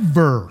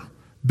never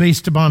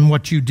based upon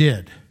what you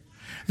did.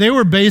 They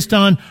were based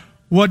on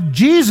what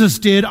Jesus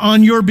did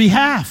on your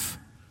behalf.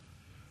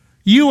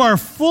 You are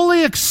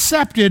fully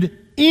accepted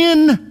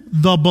in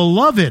the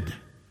beloved.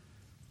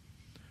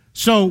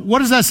 So what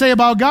does that say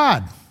about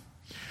God?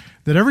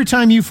 That every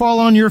time you fall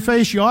on your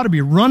face, you ought to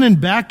be running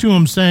back to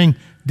him saying,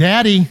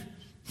 Daddy,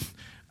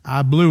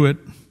 I blew it.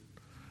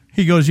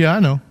 He goes, yeah, I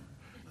know.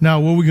 Now,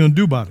 what are we going to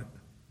do about it?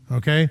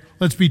 Okay?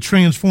 Let's be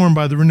transformed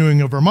by the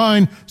renewing of our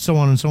mind, so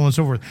on and so on and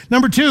so forth.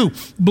 Number 2,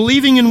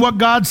 believing in what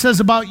God says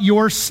about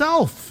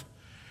yourself.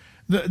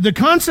 The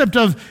concept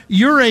of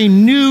you're a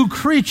new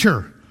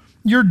creature.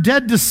 You're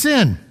dead to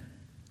sin.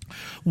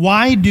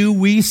 Why do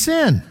we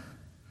sin?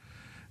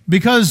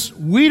 Because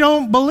we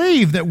don't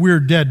believe that we're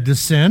dead to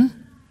sin.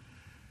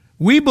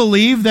 We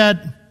believe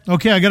that,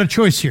 okay, I got a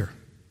choice here.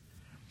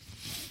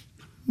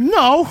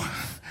 No,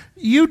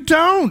 you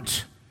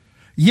don't.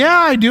 Yeah,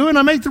 I do, and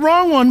I make the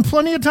wrong one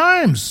plenty of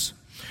times.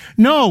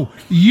 No,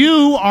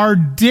 you are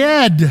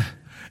dead,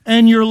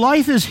 and your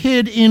life is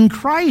hid in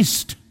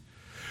Christ.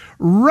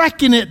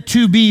 Reckon it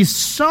to be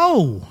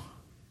so.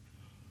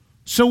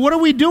 So what are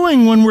we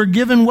doing when we're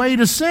giving way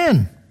to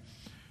sin?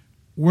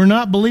 We're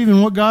not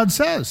believing what God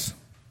says.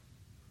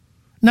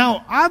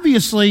 Now,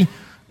 obviously,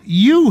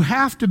 you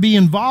have to be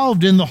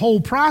involved in the whole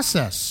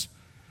process.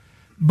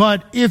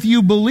 But if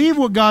you believe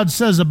what God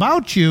says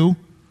about you,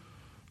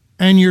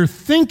 and you're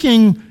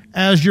thinking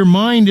as your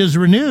mind is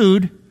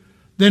renewed,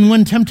 then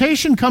when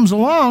temptation comes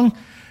along,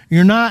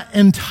 you're not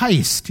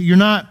enticed. You're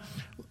not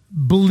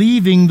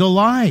believing the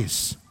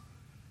lies.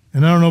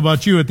 And I don't know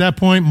about you, at that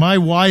point, my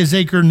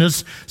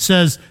wiseacreness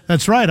says,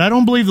 that's right, I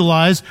don't believe the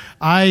lies.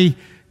 I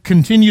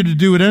continue to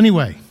do it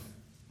anyway.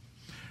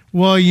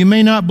 Well, you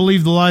may not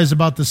believe the lies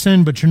about the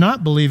sin, but you're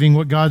not believing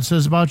what God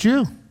says about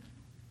you.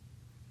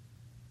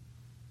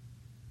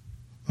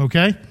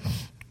 Okay?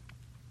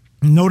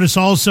 Notice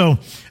also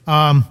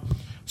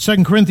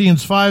 2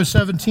 Corinthians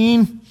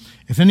 5:17,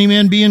 if any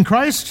man be in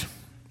Christ,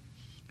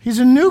 he's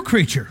a new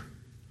creature.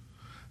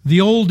 The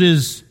old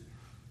is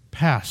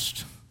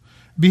past.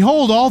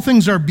 Behold, all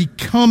things are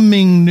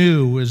becoming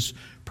new is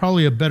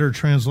probably a better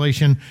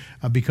translation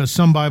because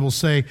some Bibles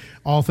say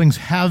all things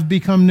have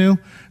become new.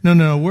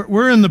 No,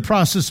 we're in the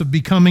process of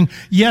becoming.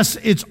 Yes,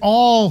 it's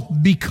all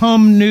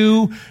become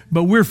new,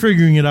 but we're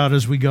figuring it out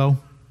as we go.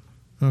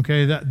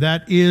 Okay,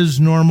 that is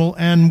normal,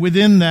 and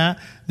within that,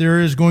 there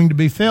is going to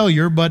be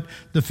failure, but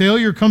the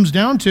failure comes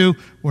down to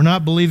we're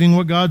not believing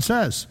what God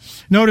says.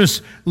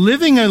 Notice,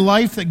 living a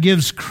life that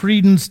gives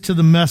credence to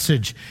the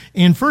message.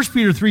 In 1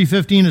 Peter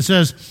 3:15, it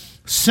says,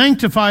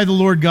 sanctify the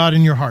Lord God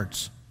in your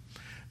hearts.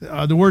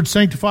 The word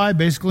sanctify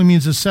basically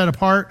means to set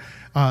apart.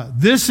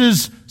 This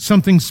is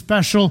something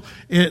special.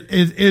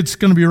 It's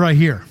going to be right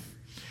here,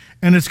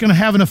 and it's going to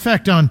have an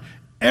effect on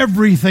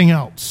everything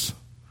else.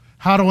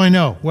 How do I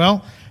know?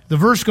 Well, the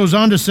verse goes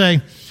on to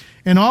say,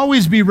 and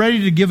always be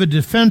ready to give a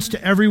defense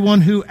to everyone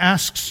who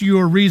asks you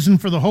a reason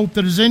for the hope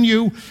that is in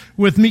you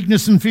with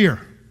meekness and fear.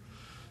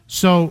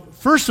 So,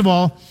 first of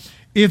all,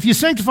 if you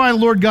sanctify the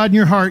Lord God in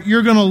your heart,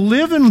 you're going to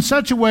live in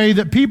such a way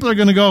that people are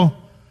going to go,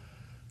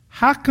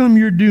 how come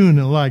you're doing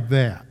it like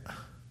that?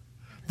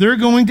 They're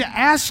going to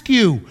ask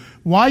you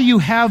why you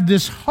have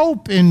this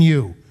hope in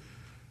you.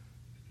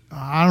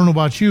 I don't know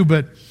about you,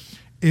 but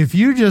if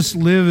you just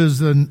live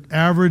as an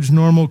average,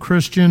 normal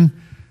Christian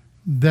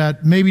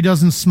that maybe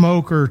doesn't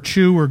smoke or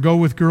chew or go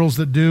with girls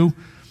that do,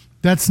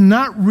 that's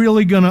not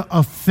really going to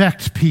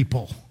affect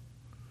people.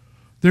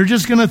 They're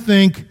just going to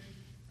think,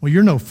 well,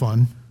 you're no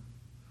fun.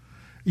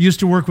 I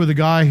used to work with a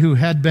guy who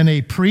had been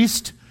a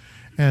priest,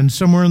 and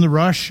somewhere in the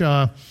rush,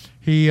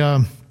 he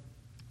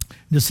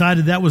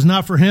decided that was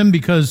not for him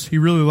because he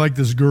really liked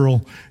this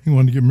girl. He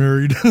wanted to get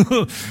married.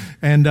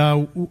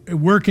 And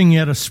working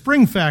at a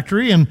spring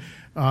factory, and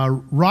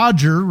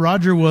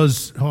Roger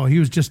was, he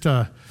was just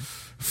a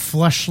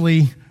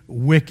fleshly,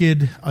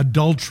 wicked,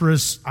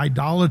 adulterous,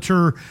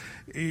 idolater.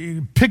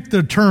 Pick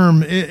the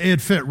term,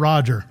 it fit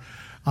Roger.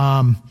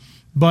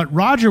 But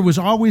Roger was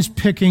always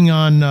picking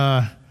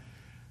on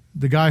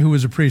the guy who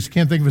was a priest. I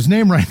can't think of his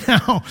name right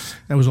now.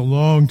 That was a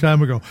long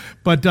time ago.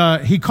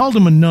 But he called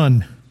him a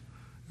nun.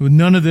 With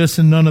none of this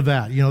and none of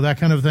that. You know, that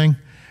kind of thing.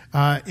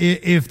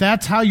 If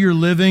that's how you're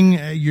living,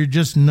 you're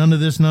just none of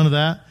this, none of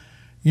that.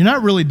 You're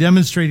not really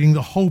demonstrating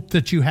the hope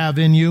that you have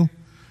in you.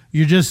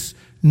 You're just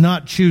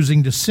not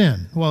choosing to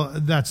sin. Well,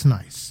 that's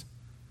nice.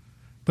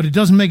 But it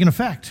doesn't make an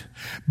effect.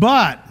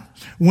 But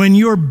when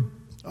you're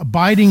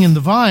abiding in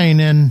the vine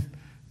and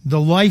the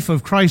life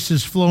of Christ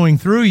is flowing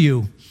through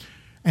you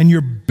and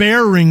you're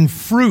bearing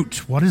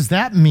fruit, what does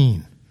that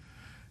mean?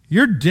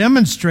 You're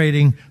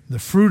demonstrating the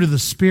fruit of the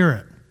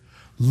Spirit.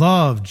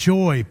 Love,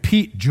 joy,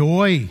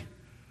 joy.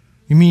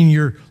 You mean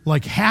you're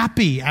like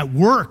happy at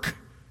work?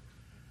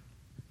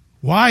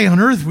 Why on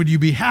earth would you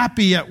be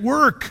happy at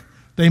work,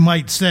 they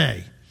might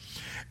say.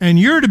 And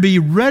you're to be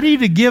ready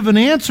to give an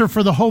answer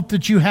for the hope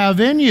that you have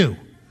in you.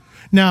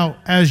 Now,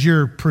 as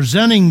you're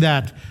presenting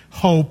that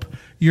hope,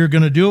 you're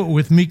going to do it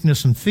with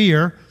meekness and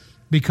fear,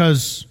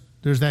 because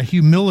there's that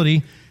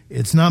humility.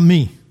 It's not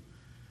me.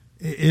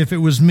 If it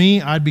was me,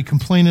 I'd be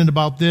complaining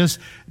about this.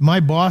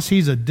 My boss,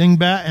 he's a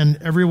dingbat,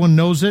 and everyone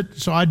knows it,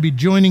 so I'd be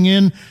joining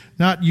in.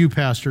 Not you,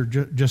 Pastor,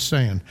 just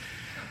saying.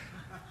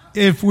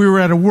 If we were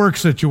at a work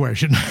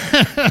situation.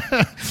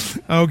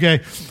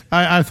 Okay.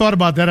 I thought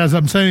about that as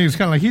I'm saying. It's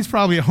kind of like he's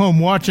probably at home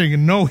watching,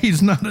 and no,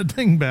 he's not a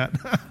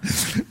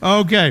dingbat.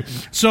 Okay.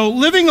 So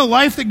living a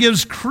life that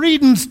gives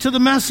credence to the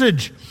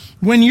message.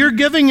 When you're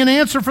giving an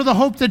answer for the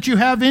hope that you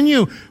have in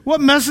you, what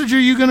message are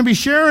you going to be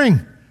sharing?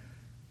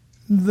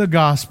 The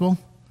gospel.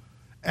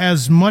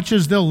 As much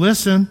as they'll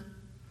listen.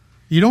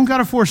 You don't got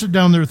to force it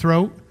down their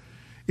throat.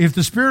 If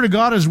the Spirit of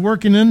God is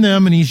working in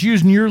them and He's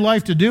using your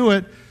life to do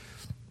it,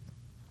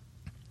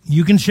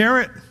 you can share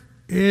it.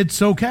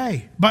 It's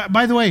okay.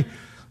 By the way,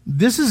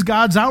 this is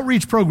God's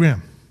outreach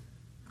program.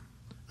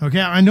 Okay,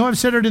 I know I've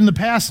said it in the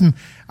past, and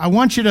I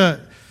want you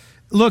to,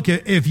 look,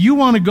 if you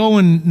want to go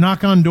and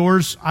knock on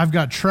doors, I've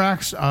got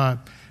tracks. I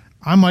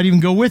might even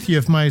go with you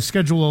if my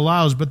schedule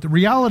allows. But the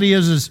reality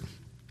is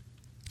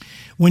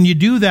when you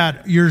do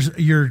that,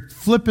 you're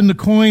flipping the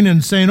coin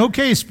and saying,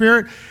 okay,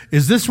 Spirit,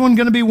 is this one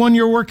going to be one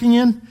you're working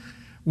in?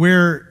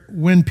 Where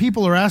when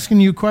people are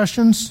asking you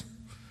questions,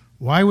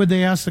 why would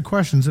they ask the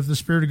questions if the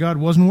Spirit of God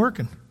wasn't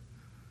working?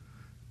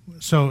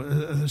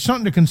 So,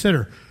 something to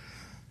consider.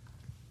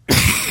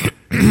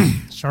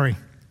 Sorry.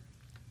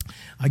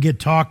 I get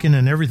talking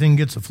and everything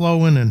gets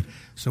a-flowing, and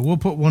so we'll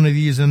put one of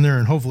these in there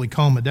and hopefully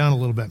calm it down a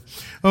little bit.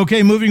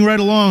 Okay, moving right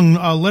along,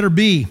 letter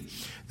B.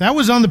 That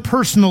was on the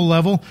personal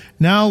level.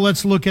 Now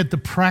let's look at the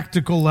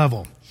practical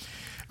level.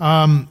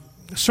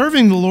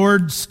 Serving the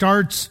Lord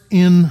starts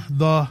in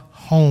the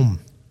home.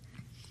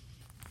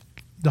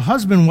 The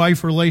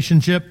husband-wife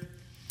relationship,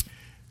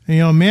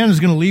 a man is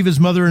going to leave his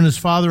mother and his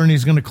father, and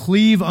he's going to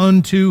cleave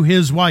unto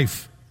his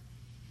wife.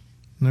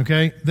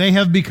 Okay? They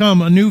have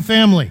become a new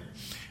family.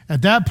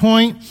 At that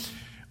point,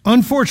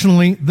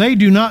 unfortunately, they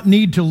do not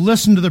need to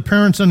listen to their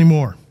parents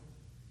anymore.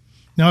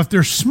 Now, if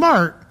they're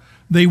smart,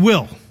 they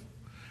will.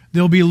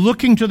 They'll be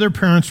looking to their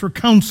parents for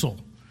counsel.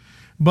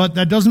 But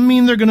that doesn't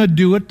mean they're going to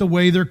do it the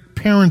way their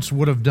parents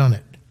would have done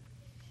it.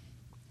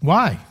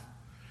 Why?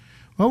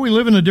 Well, we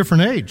live in a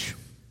different age.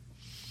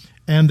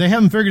 And they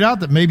haven't figured out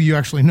that maybe you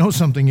actually know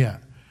something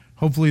yet.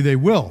 Hopefully they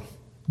will.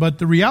 But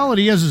the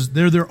reality is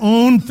they're their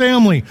own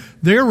family.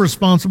 They're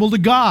responsible to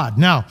God.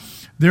 Now,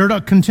 they're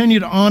to continue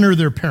to honor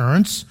their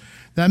parents.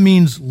 That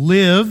means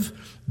live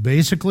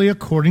basically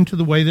according to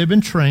the way they've been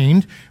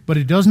trained. But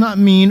it does not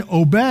mean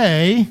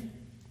obey.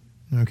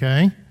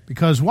 Okay?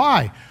 Because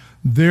why?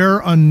 They're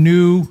a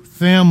new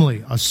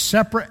family, a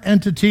separate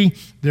entity.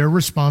 They're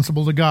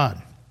responsible to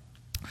God.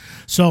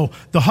 So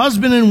the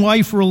husband and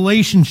wife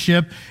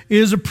relationship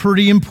is a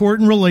pretty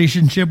important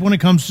relationship when it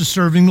comes to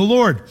serving the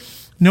Lord.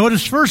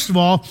 Notice, first of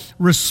all,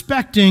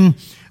 respecting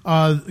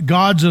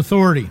God's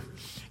authority.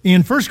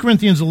 In 1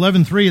 Corinthians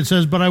 11:3, it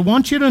says, "But I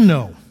want you to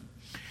know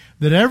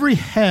that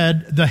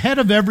the head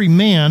of every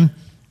man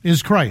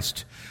is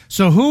Christ."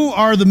 So who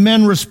are the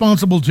men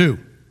responsible to?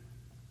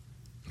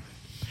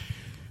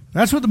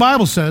 That's what the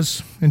Bible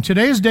says. In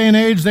today's day and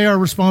age, they are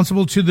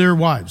responsible to their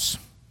wives.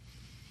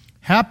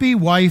 Happy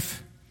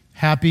wife,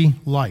 happy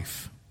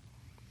life.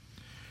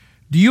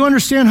 Do you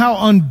understand how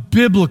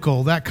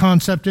unbiblical that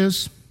concept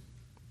is?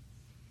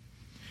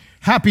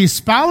 Happy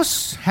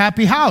spouse,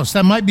 happy house.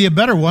 That might be a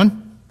better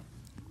one.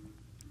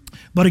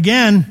 But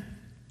again,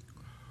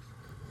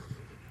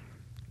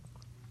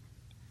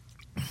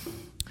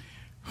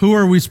 who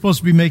are we supposed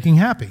to be making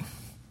happy?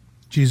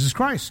 Jesus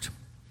Christ.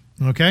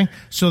 Okay?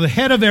 So the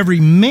head of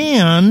every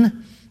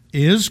man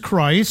is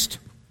Christ.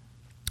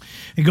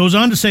 It goes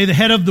on to say the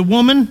head of the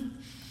woman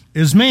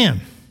is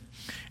man.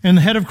 And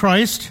the head of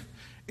Christ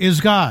is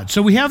God.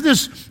 So we have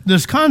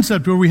this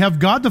concept where we have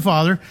God the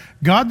Father,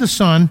 God the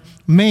Son,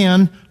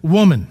 man,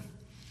 woman.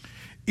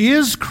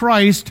 Is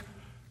Christ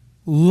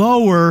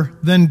lower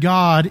than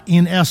God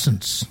in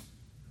essence?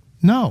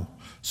 No.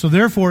 So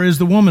therefore, is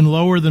the woman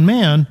lower than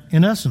man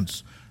in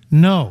essence?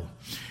 No.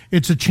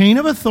 It's a chain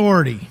of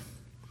authority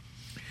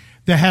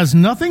that has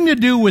nothing to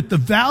do with the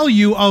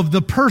value of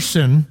the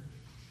person.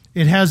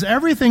 It has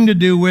everything to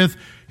do with,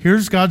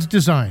 here's God's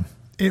design.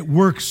 It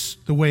works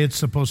the way it's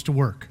supposed to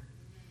work.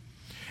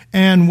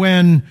 And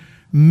when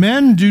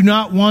men do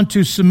not want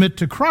to submit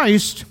to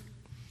Christ,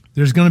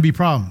 there's going to be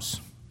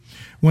problems.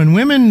 When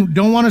women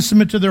don't want to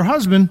submit to their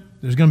husband,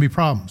 there's going to be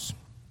problems.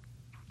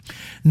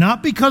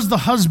 Not because the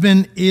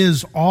husband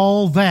is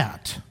all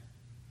that,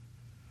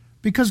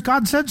 because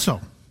God said so.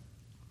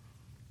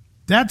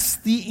 That's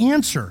the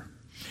answer.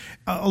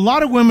 A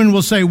lot of women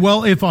will say,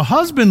 well, if a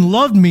husband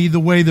loved me the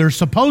way they're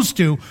supposed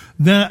to,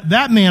 then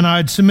that man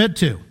I'd submit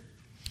to.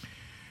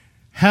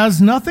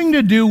 Has nothing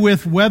to do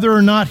with whether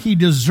or not he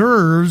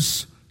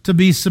deserves to to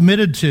be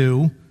submitted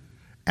to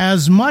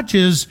as much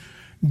as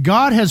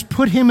God has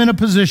put him in a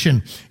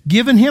position,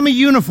 given him a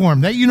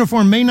uniform. That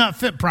uniform may not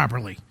fit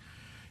properly.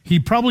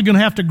 He's probably going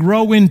to have to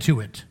grow into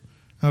it,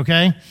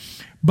 okay?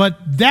 But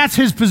that's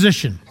his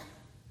position.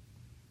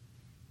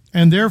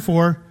 And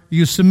therefore,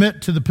 you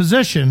submit to the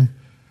position.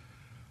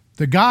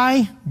 The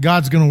guy,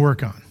 God's going to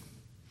work on.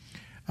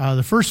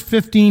 The first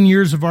 15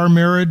 years of our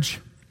marriage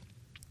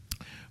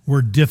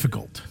were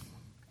difficult,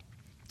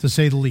 to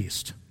say the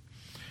least.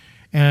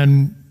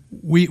 And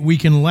we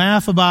can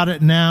laugh about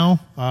it now.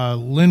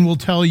 Lynn will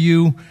tell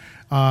you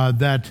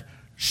that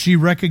she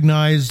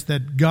recognized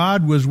that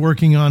God was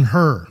working on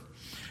her.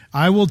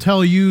 I will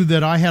tell you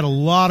that I had a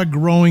lot of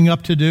growing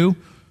up to do.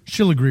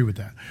 She'll agree with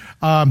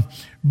that.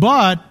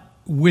 But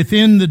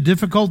within the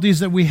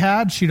difficulties that we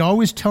had, she'd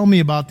always tell me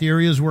about the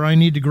areas where I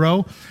need to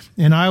grow,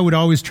 and I would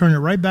always turn it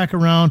right back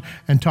around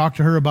and talk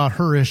to her about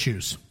her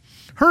issues.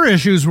 Her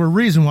issues were a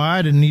reason why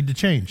I didn't need to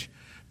change,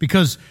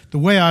 because the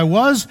way I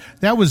was,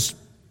 that was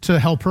to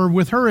help her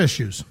with her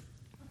issues.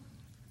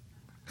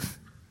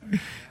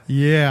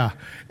 Yeah.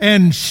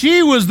 And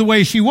she was the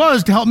way she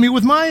was to help me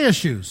with my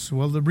issues.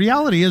 Well, the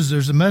reality is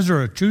there's a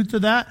measure of truth to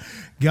that.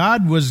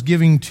 God was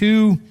giving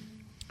two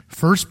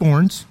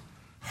firstborns,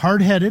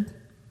 hard-headed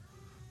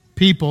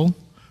people,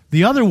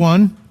 the other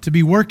one to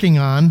be working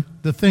on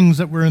the things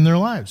that were in their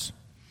lives.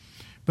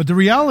 But the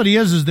reality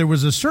is there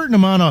was a certain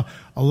amount of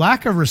a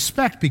lack of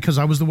respect because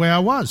I was the way I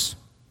was.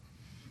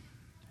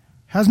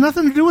 Has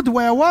nothing to do with the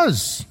way I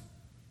was.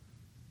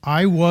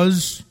 I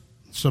was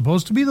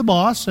supposed to be the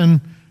boss,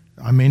 and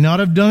I may not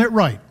have done it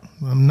right.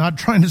 I'm not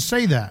trying to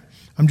say that.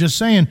 I'm just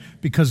saying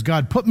because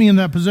God put me in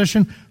that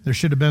position, there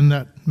should have been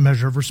that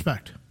measure of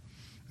respect.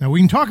 Now, we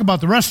can talk about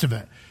the rest of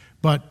it,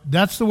 but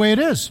that's the way it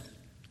is.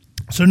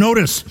 So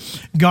notice,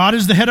 God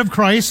is the head of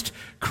Christ.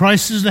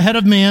 Christ is the head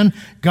of man.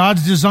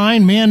 God's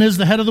design, man is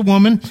the head of the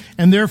woman.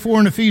 And therefore,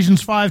 in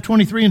Ephesians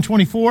 5:23 and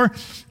 24,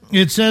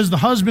 it says, the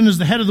husband is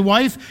the head of the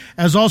wife,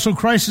 as also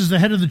Christ is the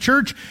head of the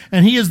church,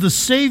 and he is the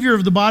Savior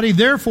of the body.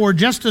 Therefore,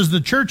 just as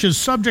the church is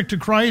subject to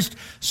Christ,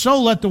 so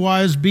let the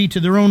wives be to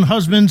their own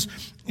husbands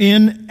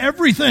in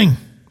everything.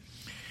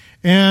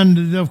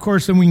 And, of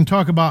course, then we can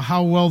talk about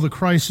how well the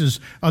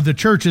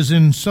church is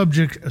in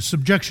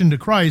subjection to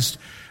Christ.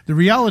 The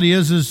reality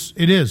is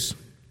it is.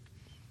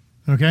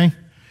 Okay?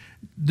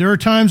 There are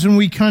times when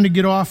we kind of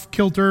get off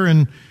kilter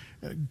and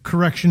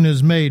correction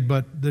is made,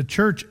 but the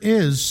church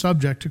is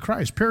subject to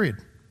Christ, period.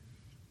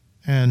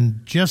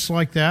 And just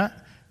like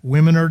that,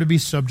 women are to be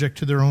subject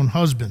to their own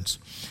husbands.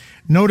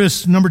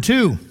 Notice number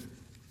 2,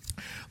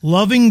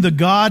 loving the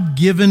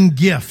God-given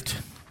gift.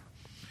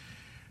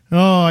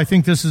 Oh, I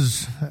think this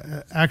is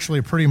actually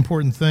a pretty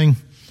important thing.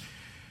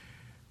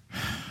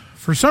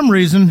 For some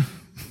reason,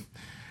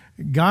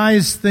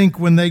 guys think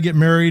when they get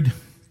married,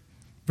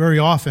 very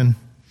often,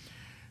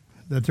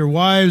 that their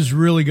wives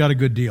really got a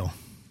good deal.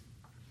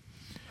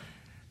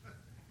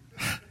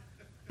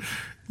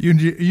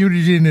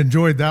 Eugene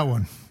enjoyed that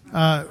one.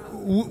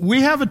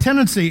 We have a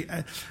tendency,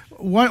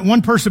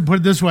 one person put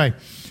it this way,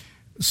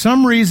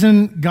 some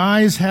reason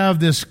guys have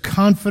this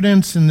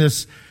confidence and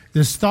this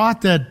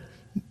thought that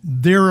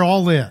they're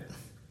all it.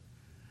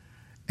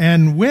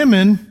 And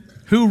women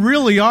who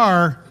really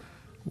are,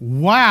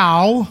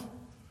 wow,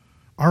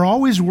 are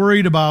always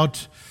worried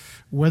about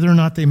whether or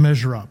not they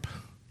measure up.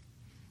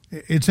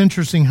 It's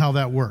interesting how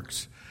that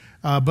works.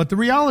 But the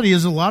reality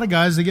is a lot of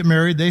guys, they get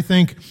married, they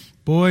think,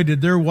 boy, did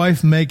their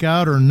wife make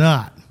out or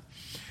not?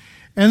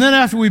 And then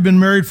after we've been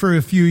married for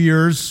a few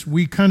years,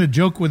 we kind of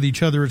joke with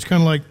each other. It's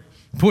kind of like,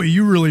 boy,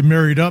 you really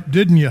married up,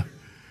 didn't you?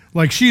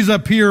 Like she's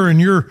up here and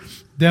you're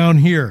down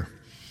here.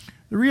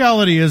 The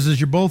reality is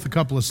you're both a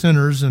couple of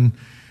sinners, and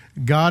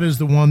God is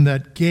the one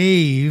that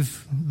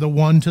gave the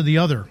one to the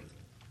other.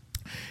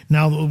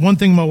 Now, the one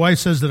thing my wife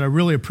says that I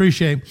really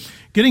appreciate,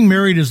 getting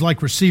married is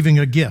like receiving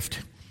a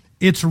gift.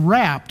 It's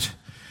wrapped,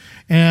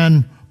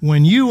 and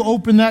when you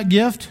open that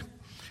gift,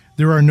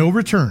 there are no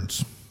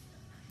returns.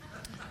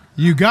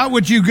 You got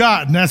what you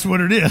got, and that's what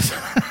it is.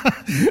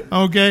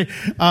 Okay?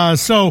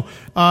 So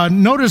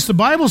notice the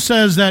Bible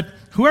says that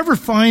whoever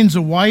finds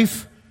a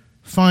wife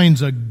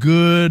finds a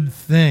good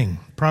thing.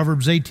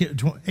 Proverbs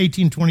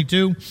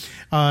 18:22,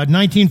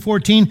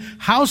 19:14.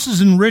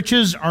 Houses and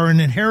riches are an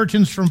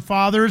inheritance from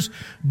fathers,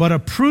 but a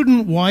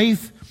prudent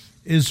wife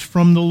is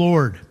from the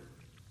Lord.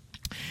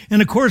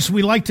 And of course,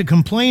 we like to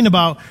complain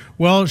about,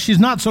 well, she's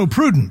not so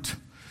prudent.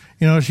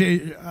 You know,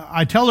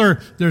 I tell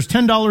her there's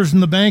 $10 in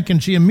the bank,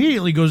 and she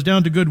immediately goes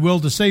down to Goodwill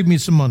to save me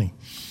some money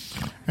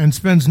and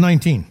spends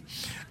 19.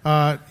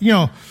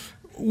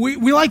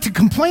 We like to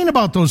complain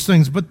about those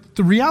things, but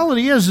the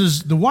reality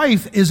is the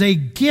wife is a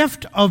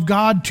gift of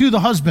God to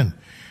the husband.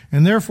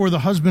 And therefore, the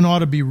husband ought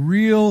to be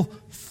real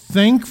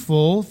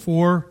thankful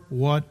for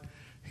what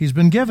he's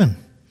been given.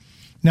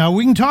 Now,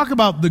 we can talk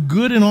about the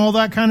good and all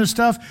that kind of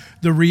stuff.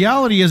 The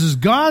reality is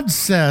God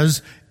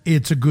says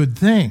it's a good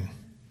thing.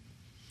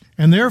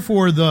 And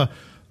therefore, the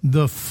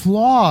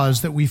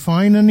flaws that we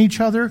find in each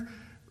other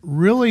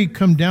really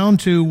come down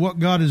to what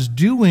God is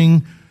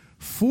doing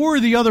for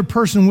the other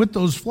person with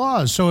those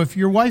flaws. So if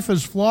your wife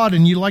is flawed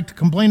and you like to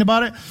complain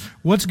about it,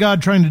 what's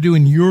God trying to do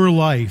in your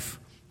life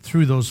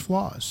through those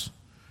flaws?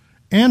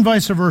 And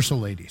vice versa,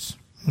 ladies.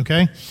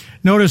 Okay?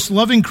 Notice,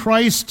 loving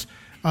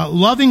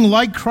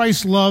like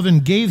Christ loved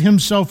and gave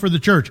himself for the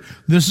church.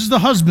 This is the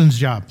husband's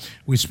job.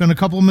 We spent a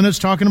couple of minutes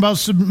talking about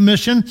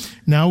submission.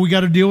 Now we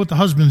got to deal with the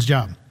husband's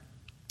job.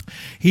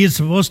 He is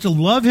supposed to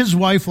love his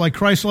wife like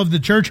Christ loved the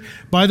church.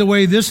 By the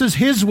way, this is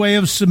his way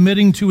of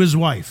submitting to his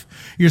wife.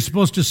 You're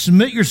supposed to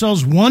submit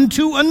yourselves one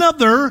to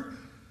another.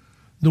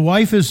 The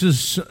wife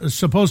is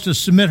supposed to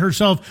submit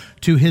herself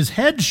to his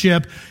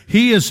headship.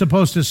 He is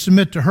supposed to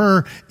submit to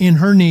her in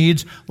her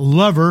needs.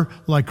 Love her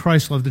like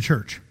Christ loved the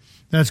church.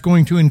 That's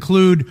going to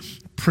include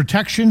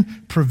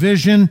protection,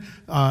 provision,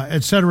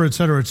 et cetera, et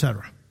cetera, et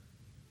cetera.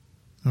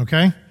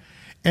 Okay?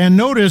 And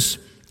notice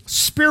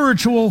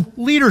spiritual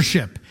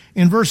leadership.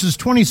 In verses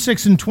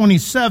 26 and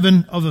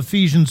 27 of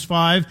Ephesians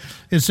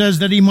 5, it says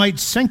that he might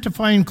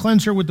sanctify and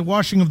cleanse her with the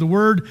washing of the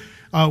word,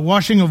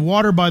 washing of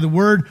water by the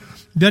word,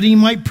 that he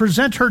might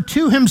present her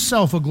to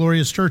himself a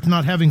glorious church,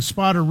 not having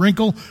spot or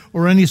wrinkle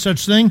or any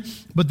such thing,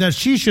 but that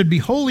she should be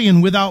holy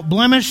and without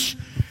blemish.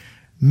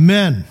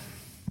 Men,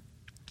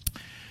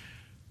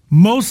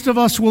 most of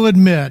us will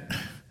admit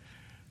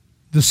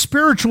the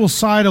spiritual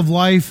side of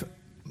life,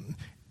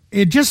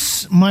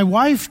 my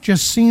wife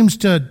just seems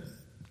to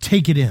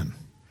take it in.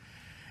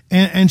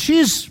 And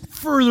she's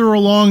further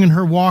along in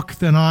her walk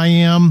than I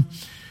am.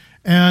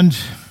 And,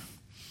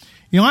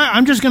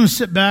 I'm just going to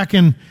sit back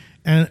and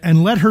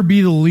let her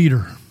be the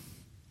leader.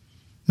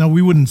 Now,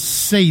 we wouldn't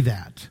say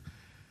that.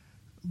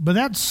 But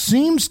that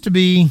seems to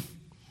be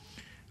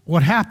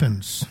what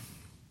happens.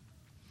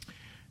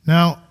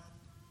 Now,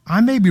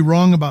 I may be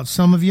wrong about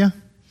some of you,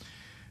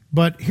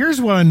 but here's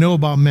what I know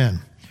about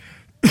men.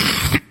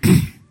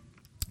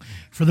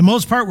 For the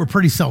most part, we're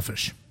pretty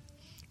selfish.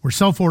 We're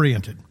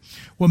self-oriented.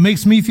 What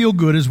makes me feel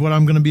good is what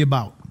I'm going to be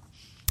about.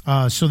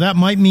 So that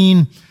might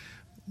mean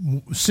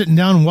sitting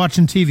down and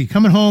watching TV,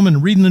 coming home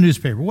and reading the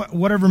newspaper,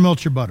 whatever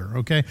melts your butter,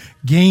 okay?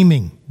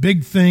 Gaming,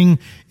 big thing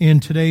in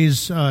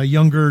today's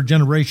younger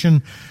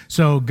generation.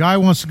 So guy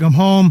wants to come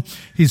home.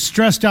 He's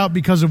stressed out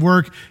because of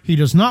work. He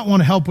does not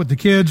want to help with the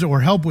kids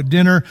or help with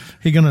dinner.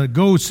 He's going to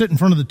go sit in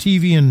front of the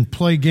TV and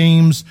play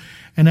games.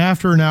 And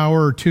after an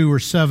hour or two or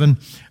 7,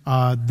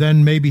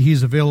 then maybe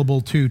he's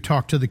available to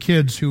talk to the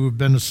kids who have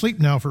been asleep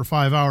now for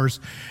 5 hours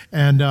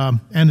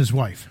and his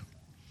wife.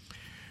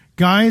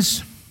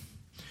 Guys,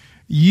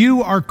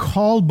 you are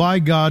called by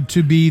God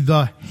to be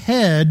the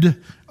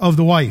head of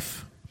the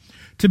wife,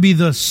 to be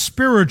the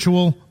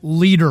spiritual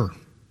leader.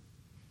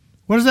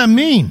 What does that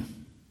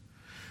mean?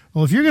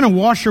 Well, if you're going to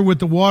wash her with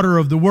the water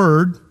of the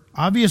word,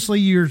 obviously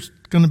you're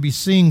going to be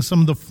seeing some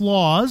of the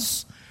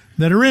flaws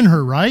that are in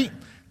her, right?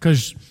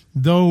 Because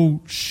though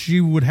she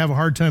would have a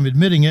hard time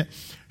admitting it,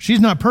 she's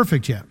not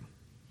perfect yet.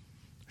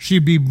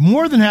 She'd be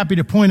more than happy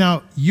to point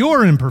out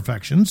your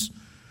imperfections,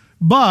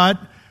 but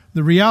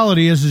the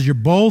reality is you're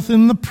both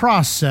in the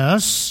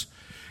process,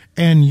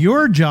 and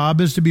your job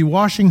is to be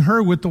washing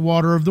her with the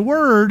water of the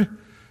word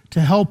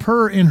to help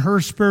her in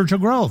her spiritual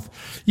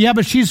growth. Yeah,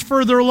 but she's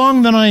further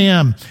along than I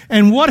am.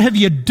 And what have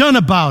you done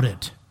about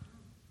it?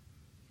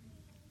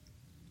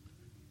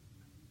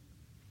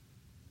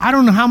 I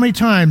don't know how many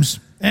times.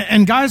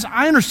 And guys,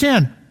 I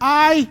understand.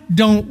 I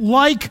don't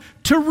like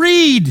to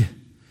read.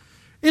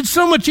 It's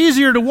so much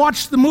easier to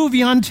watch the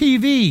movie on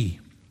TV.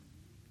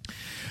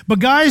 But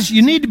guys,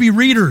 you need to be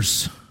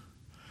readers.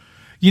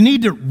 You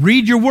need to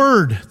read your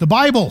word, the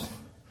Bible.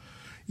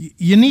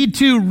 You need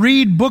to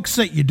read books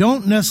that you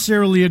don't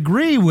necessarily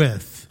agree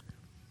with.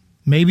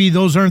 Maybe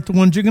those aren't the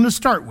ones you're going to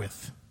start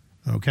with,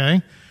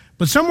 okay?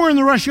 But somewhere in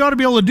the rush, you ought to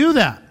be able to do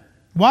that.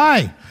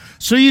 Why?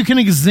 So you can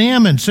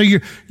examine, so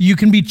you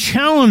can be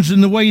challenged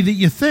in the way that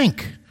you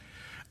think.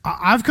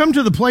 I've come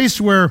to the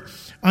place where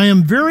I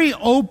am very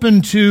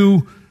open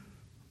to,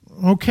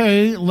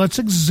 okay, let's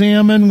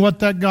examine what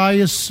that guy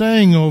is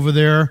saying over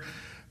there,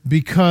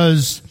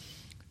 because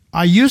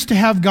I used to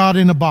have God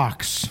in a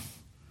box.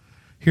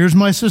 Here's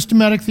my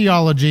systematic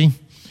theology.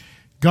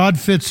 God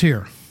fits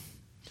here.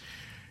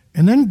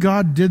 And then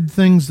God did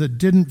things that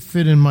didn't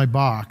fit in my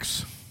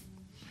box.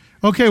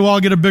 Okay, well, I'll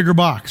get a bigger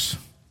box.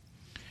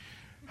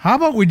 How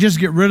about we just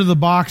get rid of the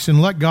box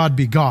and let God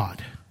be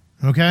God?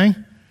 Okay?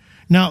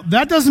 Now,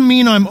 that doesn't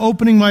mean I'm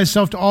opening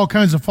myself to all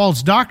kinds of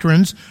false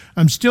doctrines.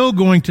 I'm still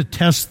going to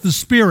test the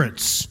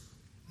spirits.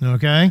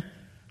 Okay?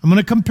 I'm going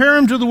to compare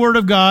them to the Word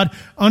of God.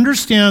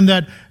 Understand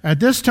that at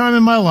this time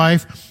in my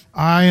life,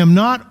 I am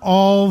not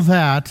all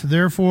that.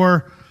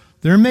 Therefore,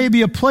 there may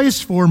be a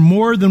place for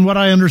more than what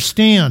I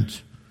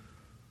understand.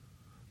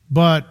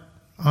 But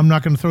I'm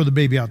not going to throw the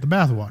baby out the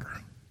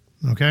bathwater.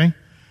 Okay?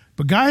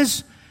 But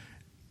guys,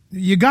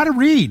 you got to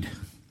read.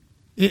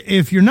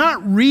 If you're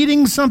not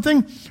reading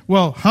something,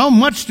 well, how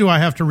much do I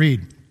have to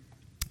read?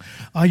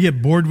 I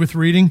get bored with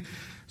reading,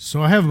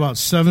 so I have about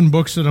 7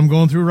 books that I'm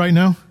going through right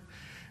now.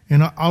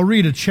 And I'll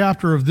read a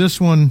chapter of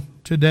this one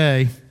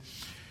today,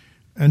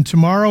 and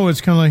tomorrow it's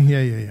kind of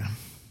like, yeah.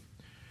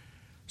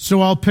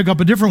 So I'll pick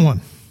up a different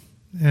one.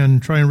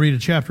 and try and read a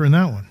chapter in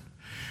that one.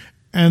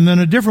 And then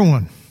a different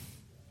one.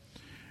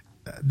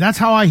 That's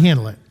how I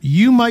handle it.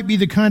 You might be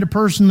the kind of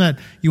person that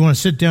you want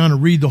to sit down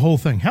and read the whole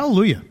thing.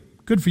 Hallelujah.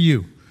 Good for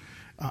you.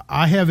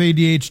 I have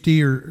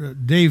ADHD, or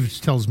Dave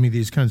tells me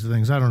these kinds of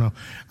things. I don't know.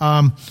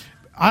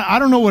 I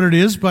don't know what it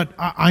is, but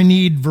I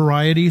need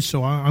variety,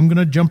 so I'm going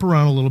to jump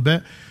around a little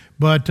bit.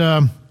 But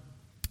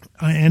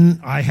and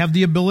I have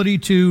the ability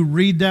to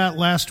read that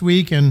last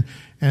week and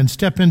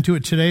step into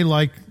it today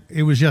like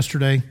it was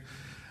yesterday.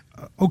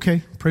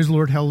 Okay, praise the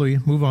Lord,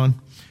 hallelujah, move on.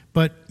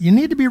 But you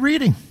need to be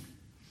reading.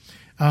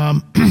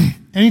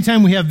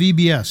 Anytime we have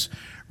VBS,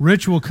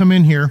 Rich will come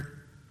in here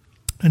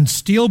and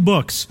steal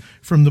books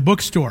from the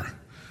bookstore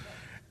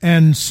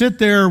and sit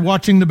there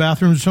watching the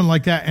bathroom or something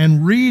like that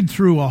and read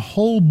through a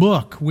whole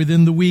book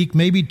within the week,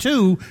 maybe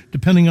two,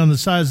 depending on the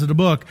size of the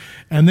book,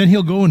 and then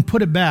he'll go and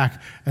put it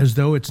back as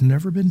though it's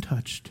never been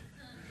touched.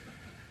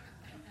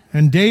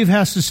 And Dave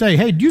has to say,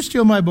 hey, did you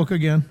steal my book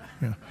again?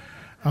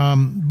 Yeah.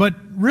 But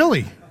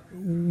really,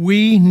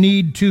 we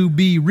need to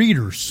be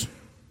readers,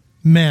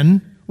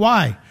 men.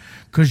 Why?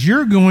 Because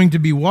you're going to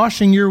be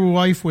washing your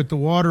wife with the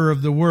water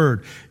of the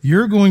Word.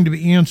 You're going to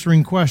be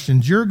answering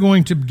questions. You're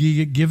going to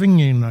be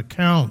giving an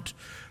account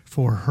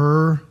for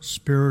her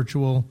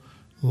spiritual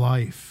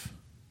life.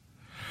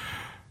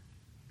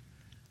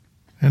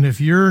 And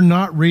if you're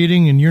not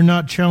reading and you're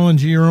not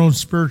challenging your own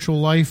spiritual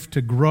life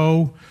to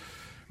grow,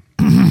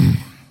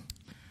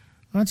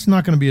 that's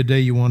not going to be a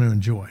day you want to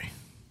enjoy.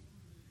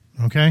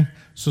 Okay?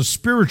 So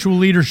spiritual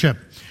leadership.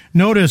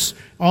 Notice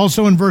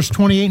also in verse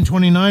 28 and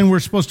 29, we're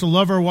supposed to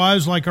love our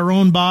wives like our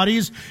own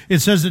bodies. It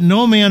says that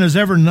no man has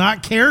ever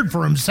not cared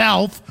for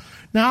himself.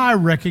 Now, I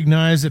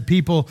recognize that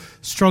people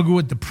struggle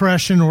with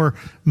depression or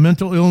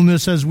mental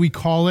illness, as we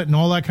call it, and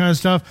all that kind of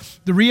stuff.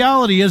 The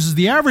reality is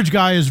the average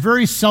guy is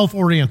very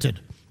self-oriented.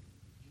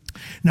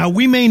 Now,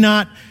 we may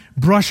not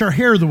brush our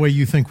hair the way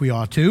you think we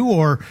ought to,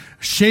 or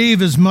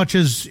shave as much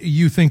as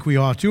you think we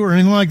ought to, or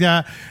anything like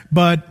that,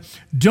 but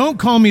don't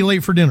call me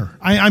late for dinner.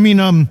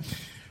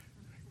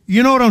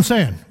 You know what I'm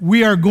saying?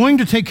 We are going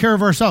to take care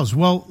of ourselves.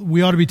 Well,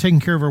 we ought to be taking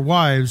care of our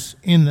wives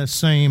in the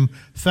same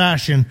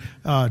fashion.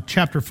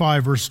 Chapter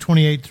 5, verse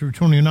 28 through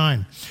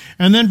 29.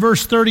 And then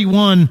verse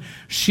 31,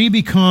 she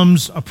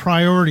becomes a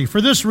priority.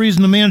 For this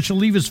reason, the man shall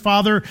leave his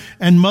father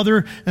and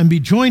mother and be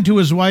joined to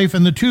his wife,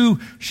 and the two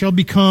shall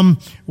become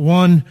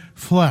one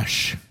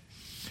flesh.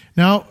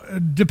 Now,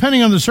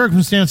 depending on the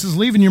circumstances,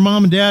 leaving your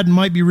mom and dad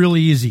might be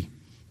really easy.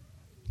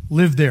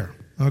 Live there,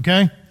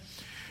 okay?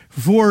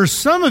 For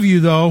some of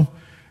you, though,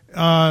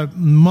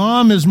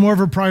 mom is more of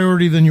a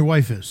priority than your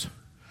wife is.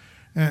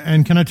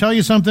 And can I tell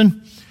you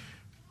something?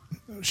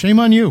 Shame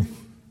on you.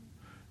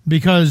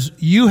 Because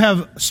you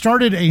have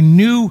started a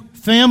new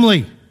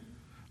family.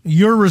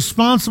 You're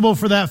responsible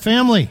for that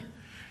family.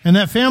 And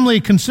that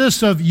family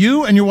consists of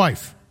you and your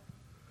wife.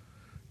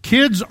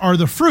 Kids are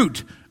the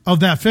fruit of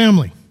that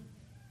family.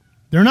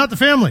 They're not the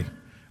family.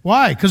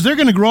 Why? Because they're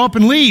going to grow up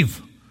and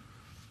leave.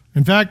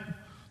 In fact,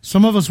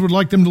 some of us would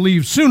like them to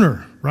leave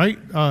sooner, right?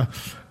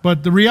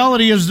 But the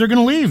reality is they're going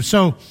to leave.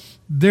 So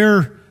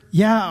they're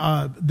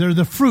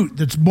the fruit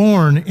that's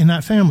born in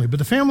that family. But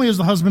the family is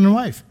the husband and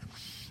wife.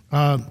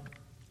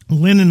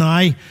 Lynn and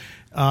I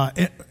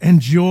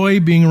enjoy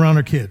being around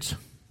our kids.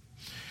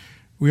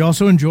 We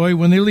also enjoy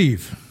when they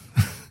leave.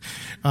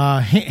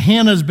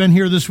 Hannah's been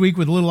here this week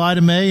with little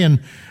Ida May,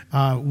 and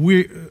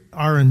we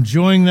are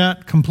enjoying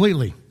that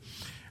completely.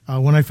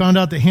 When I found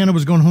out that Hannah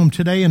was going home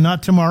today and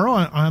not tomorrow,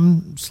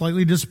 I'm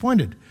slightly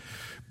disappointed.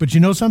 But you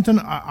know something?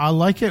 I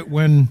like it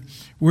when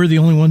we're the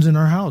only ones in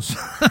our house.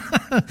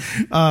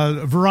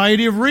 A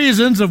variety of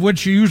reasons, of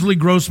which usually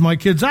gross my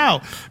kids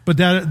out. But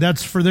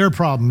that's for their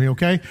problem,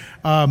 okay?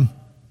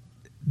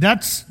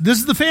 This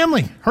is the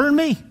family, her and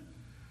me.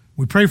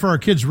 We pray for our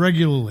kids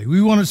regularly.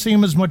 We want to see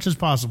them as much as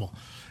possible.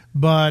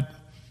 But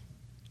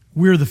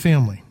we're the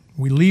family.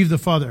 We leave the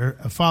father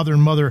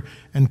and mother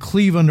and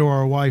cleave unto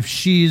our wife.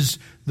 She's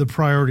the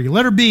priority.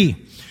 Letter B,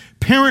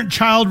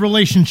 parent-child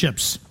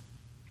relationships.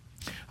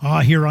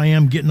 Here I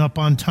am getting up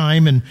on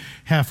time and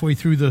halfway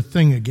through the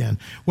thing again.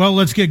 Well,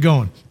 let's get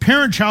going.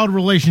 Parent-child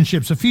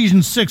relationships,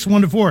 Ephesians 6,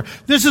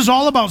 1-4. This is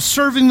all about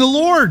serving the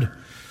Lord.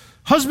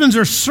 Husbands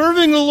are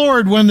serving the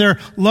Lord when they're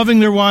loving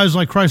their wives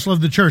like Christ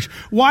loved the church.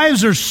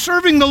 Wives are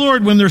serving the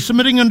Lord when they're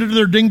submitting under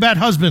their dingbat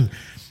husband.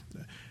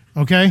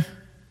 Okay?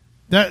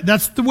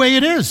 That's the way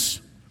it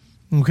is.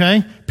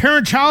 Okay?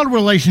 Parent-child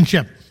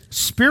relationship.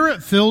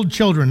 Spirit-filled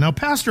children. Now,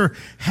 Pastor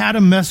had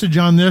a message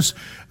on this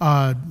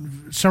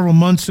several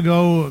months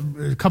ago,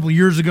 a couple of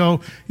years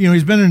ago. You know,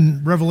 he's been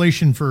in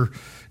Revelation for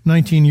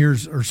 19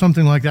 years or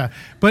something like that.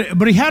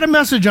 But he had a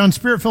message on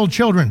spirit-filled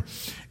children.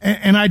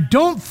 And I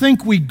don't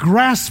think we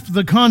grasp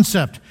the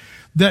concept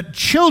that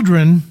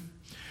children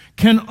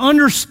can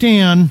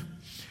understand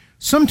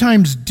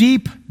sometimes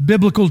deep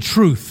biblical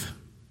truth.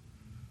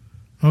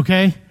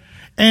 Okay?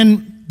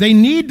 And they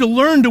need to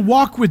learn to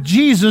walk with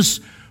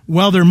Jesus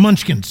while they're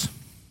munchkins.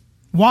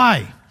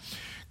 Why?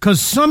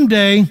 Because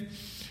someday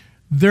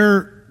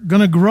their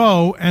going to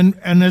grow, and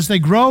as they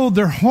grow,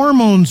 their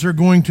hormones are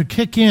going to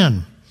kick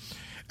in.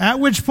 At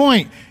which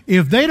point,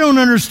 if they don't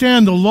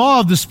understand the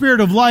law of the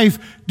Spirit of life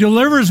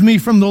delivers me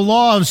from the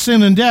law of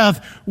sin and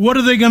death, what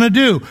are they going to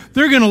do?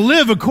 They're going to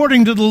live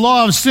according to the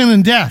law of sin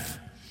and death.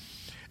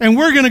 And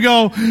we're going to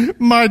go,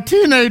 my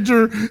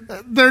teenager,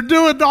 they're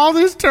doing all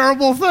these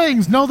terrible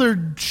things. No,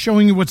 they're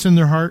showing you what's in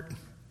their heart,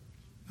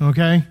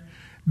 okay?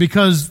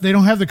 Because they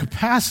don't have the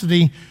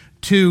capacity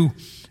to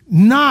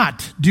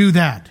not do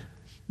that.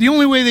 The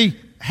only way they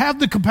have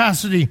the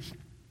capacity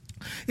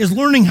is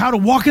learning how to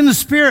walk in the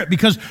Spirit,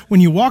 because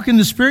when you walk in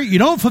the Spirit, you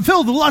don't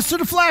fulfill the lust of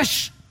the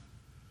flesh.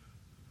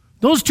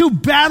 Those two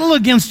battle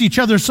against each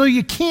other, so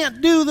you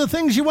can't do the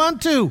things you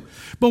want to.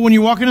 But when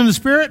you're walking in the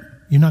Spirit,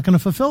 you're not going to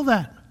fulfill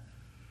that.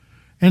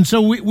 And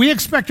so we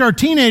expect our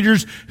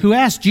teenagers who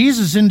asked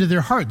Jesus into their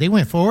heart. They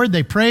went forward,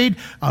 they prayed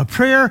a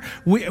prayer,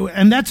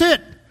 and that's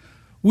it.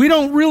 We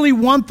don't really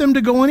want them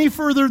to go any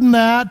further than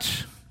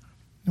that.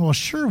 Well,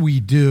 sure we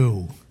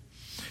do.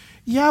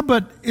 Yeah,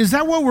 but is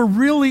that what we're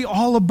really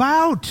all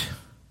about?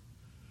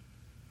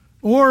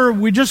 Or are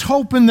we just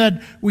hoping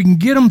that we can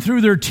get them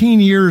through their teen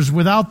years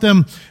without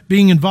them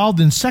being involved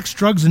in sex,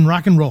 drugs, and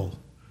rock and roll,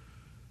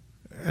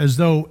 as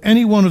though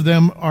any one of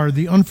them are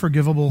the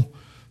unforgivable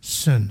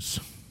sins?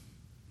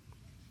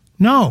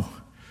 No,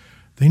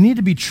 they need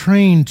to be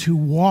trained to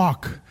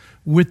walk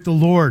with the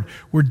Lord.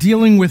 We're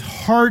dealing with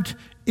heart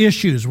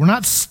issues. We're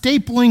not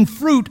stapling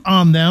fruit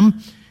on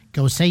them.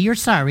 Go say you're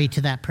sorry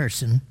to that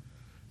person.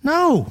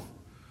 No.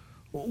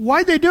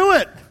 Why'd they do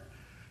it?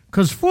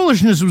 Because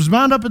foolishness was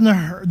bound up in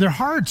their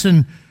hearts,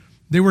 and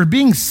they were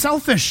being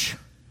selfish.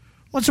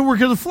 What's the work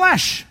of the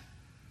flesh?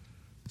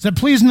 Is that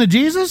pleasing to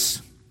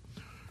Jesus?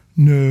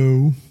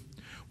 No.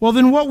 Well,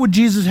 then what would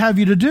Jesus have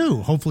you to do?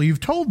 Hopefully you've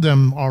told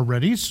them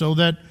already, so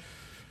that,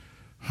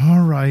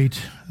 all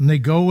right, and they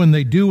go and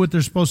they do what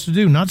they're supposed to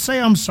do. Not say,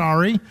 I'm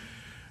sorry.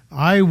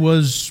 I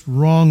was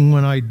wrong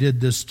when I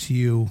did this to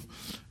you.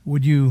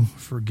 Would you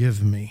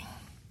forgive me?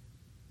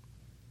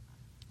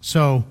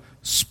 So,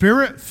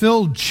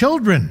 Spirit-filled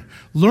children,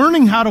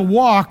 learning how to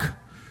walk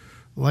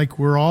like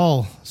we're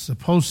all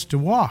supposed to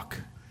walk.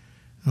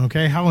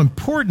 Okay, how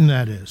important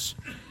that is.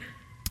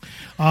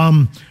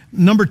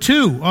 Number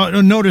two,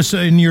 notice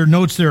in your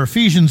notes there,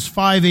 Ephesians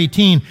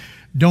 5:18,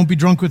 don't be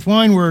drunk with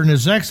wine wherein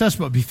is excess,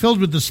 but be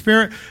filled with the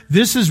Spirit.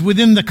 This is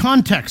within the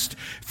context.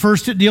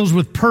 First, it deals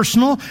with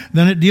personal,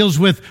 then it deals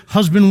with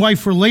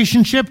husband-wife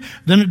relationship,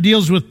 then it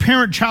deals with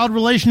parent-child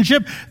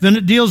relationship, then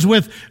it deals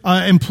with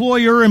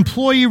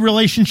employer-employee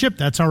relationship.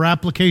 That's our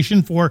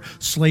application for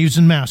slaves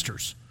and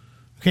masters.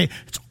 Okay,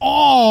 it's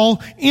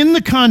all in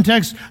the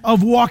context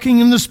of walking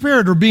in the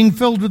Spirit or being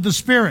filled with the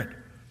Spirit.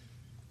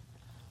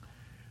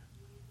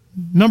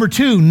 Number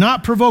two,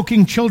 not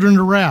provoking children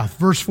to wrath.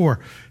 Verse 4,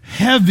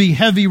 heavy,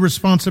 heavy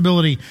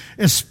responsibility,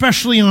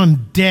 especially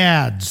on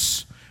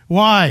dads.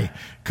 Why?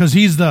 Because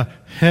he's the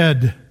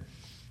head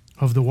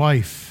of the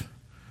wife.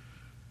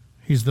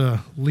 He's the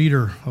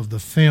leader of the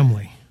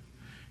family.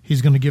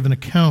 He's going to give an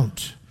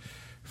account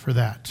for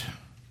that.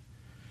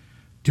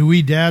 Do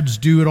we dads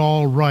do it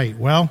all right?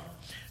 Well,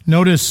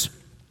 notice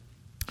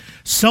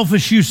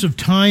selfish use of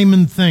time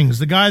and things.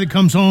 The guy that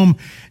comes home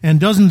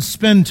and doesn't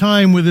spend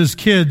time with his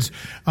kids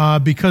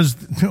because,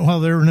 well,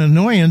 they're an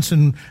annoyance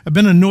and have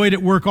been annoyed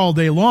at work all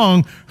day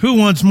long. Who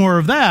wants more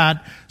of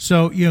that?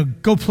 So,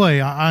 go play.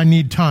 I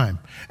need time.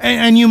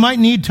 And you might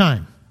need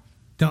time.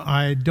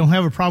 I don't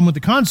have a problem with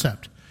the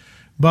concept.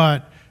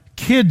 But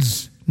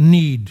kids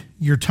need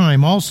your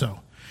time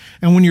also.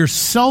 And when you're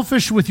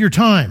selfish with your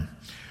time,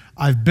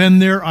 I've been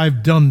there,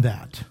 I've done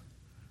that.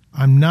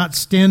 I'm not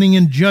standing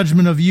in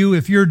judgment of you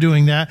if you're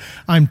doing that.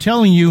 I'm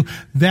telling you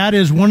that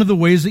is one of the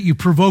ways that you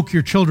provoke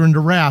your children to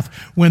wrath,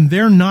 when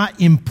they're not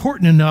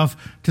important enough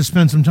to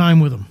spend some time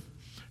with them.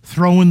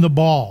 Throwing the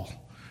ball,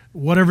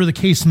 whatever the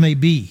case may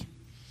be.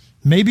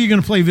 Maybe you're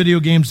going to play video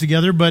games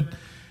together, but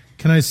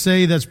can I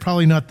say that's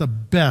probably not the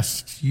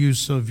best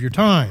use of your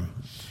time?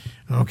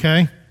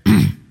 Okay?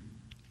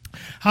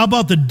 How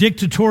about the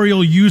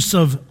dictatorial use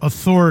of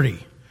authority?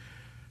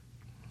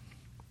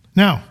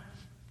 Now,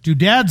 do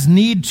dads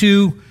need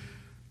to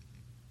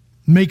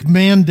make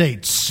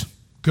mandates?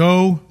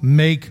 Go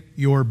make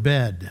your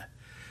bed.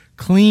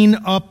 Clean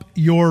up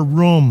your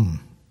room.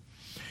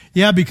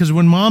 Yeah, because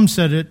when mom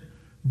said it,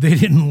 they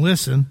didn't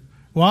listen.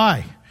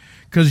 Why?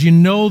 Because you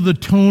know the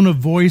tone of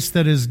voice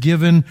that is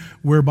given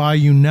whereby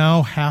you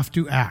now have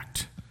to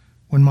act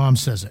when mom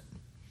says it.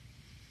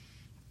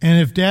 And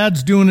if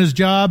dad's doing his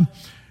job,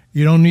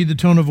 you don't need the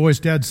tone of voice.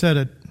 Dad said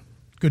it.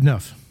 Good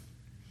enough.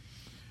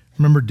 I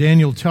remember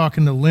Daniel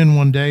talking to Lynn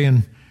one day,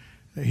 and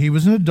he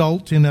was an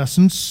adult in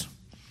essence,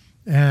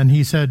 and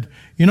he said,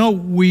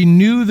 we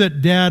knew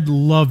that Dad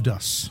loved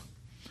us,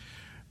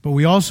 but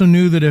we also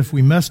knew that if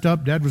we messed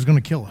up, Dad was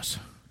going to kill us.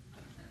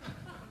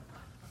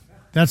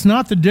 That's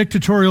not the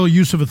dictatorial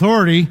use of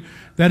authority.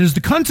 That is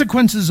the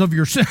consequences of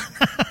your sin.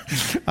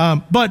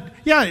 But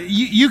yeah,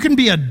 you can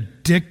be a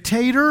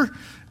dictator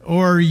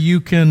or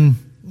you can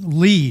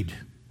lead.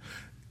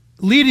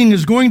 Leading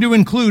is going to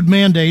include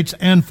mandates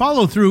and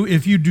follow through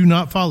if you do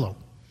not follow.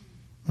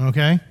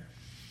 Okay?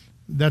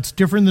 That's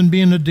different than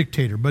being a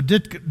dictator. But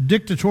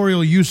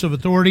dictatorial use of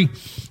authority.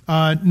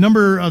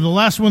 The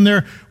last one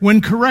there,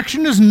 when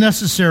correction is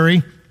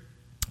necessary,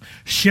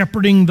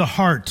 shepherding the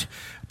heart.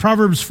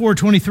 Proverbs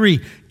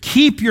 4:23,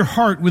 keep your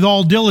heart with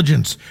all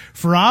diligence,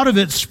 for out of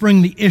it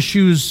spring the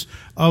issues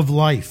of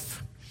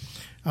life.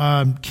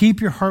 Keep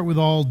your heart with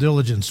all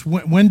diligence.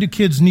 When do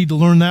kids need to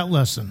learn that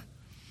lesson?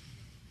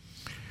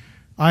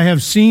 I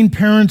have seen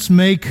parents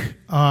make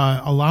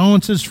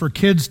allowances for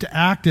kids to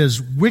act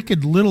as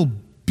wicked little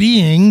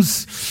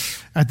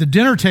beings at the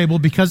dinner table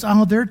because,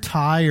 they're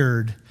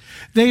tired.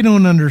 They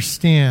don't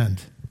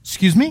understand.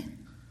 Excuse me?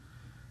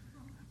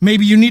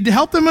 Maybe you need to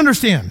help them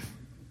understand.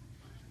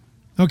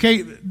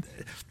 Okay?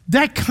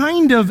 That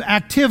kind of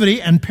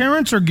activity, and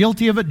parents are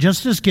guilty of it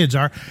just as kids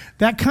are,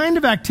 that kind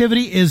of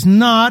activity is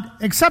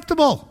not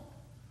acceptable.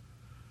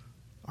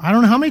 I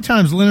don't know how many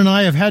times Lynn and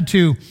I have had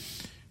to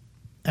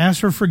ask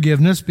for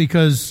forgiveness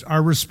because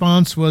our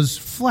response was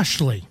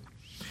fleshly.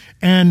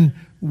 And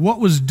what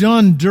was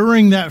done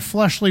during that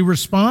fleshly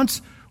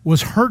response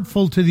was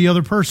hurtful to the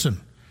other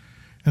person.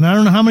 And I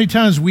don't know how many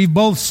times we've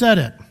both said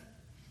it.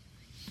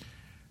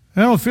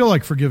 I don't feel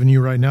like forgiving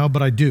you right now,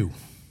 but I do.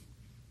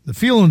 The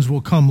feelings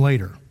will come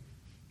later.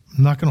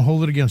 I'm not going to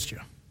hold it against you.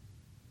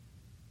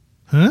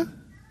 Huh?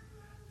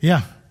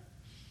 Yeah.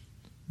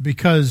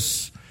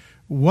 Because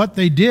what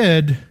they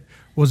did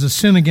was a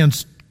sin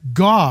against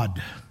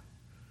God.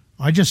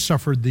 I just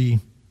suffered the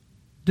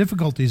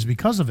difficulties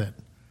because of it.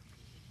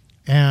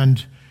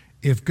 And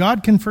if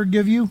God can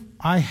forgive you,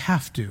 I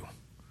have to.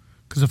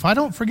 Because if I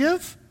don't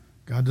forgive,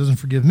 God doesn't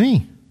forgive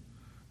me.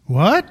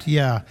 What?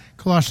 Yeah.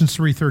 Colossians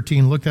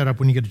 3:13. Look that up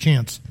when you get a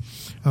chance.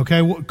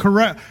 Okay. Well,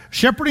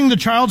 shepherding the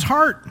child's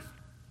heart.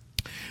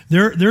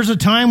 There's a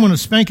time when a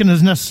spanking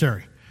is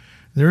necessary.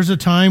 There's a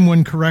time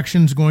when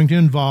correction is going to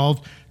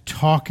involve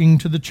talking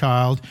to the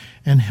child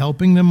and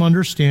helping them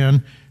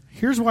understand,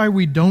 here's why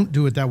we don't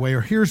do it that way,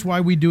 or here's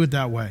why we do it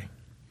that way.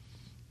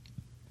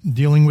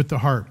 Dealing with the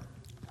heart.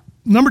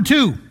 Number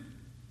 2,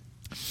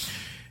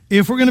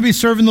 if we're going to be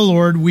serving the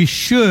Lord, we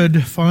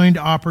should find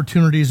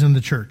opportunities in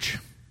the church.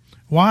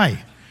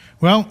 Why?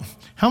 Well,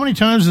 how many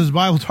times does the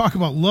Bible talk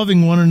about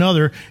loving one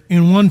another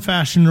in one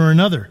fashion or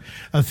another?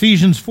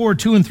 Ephesians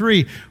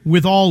 4:2-3,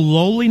 with all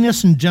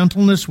lowliness and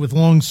gentleness, with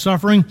long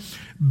suffering,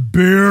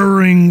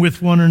 bearing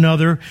with one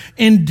another,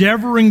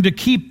 endeavoring to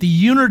keep the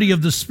unity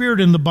of the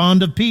Spirit in the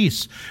bond of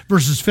peace.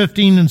 Verses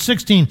 15 and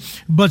 16,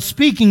 but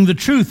speaking the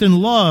truth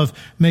in love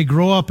may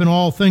grow up in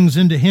all things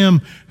into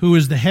him who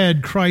is the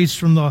head, Christ,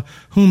 from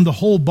whom the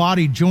whole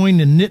body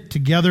joined and knit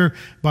together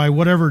by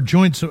whatever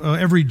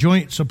every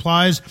joint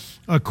supplies,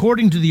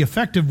 according to the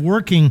effective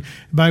working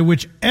by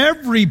which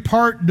every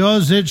part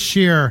does its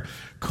share,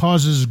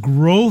 causes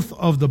growth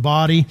of the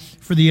body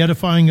for the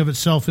edifying of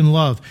itself in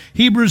love.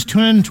 Hebrews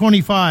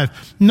 10:25,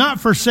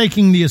 not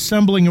forsaking the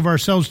assembling of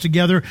ourselves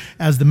together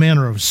as the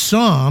manner of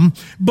some,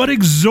 but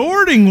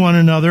exhorting one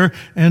another,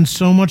 and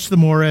so much the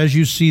more as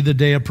you see the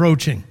day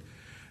approaching.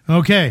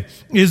 Okay,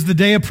 is the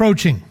day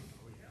approaching?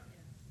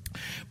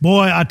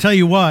 Boy, I tell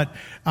you what,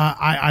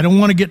 I don't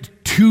want to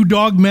get too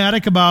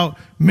dogmatic about,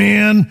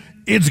 man,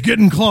 it's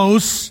getting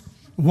close.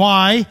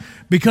 Why?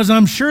 Because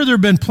I'm sure there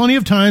have been plenty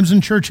of times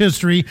in church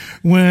history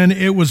when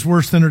it was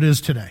worse than it is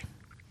today.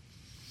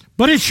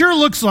 But it sure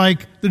looks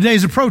like the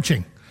day's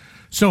approaching.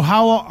 So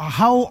how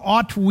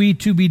ought we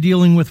to be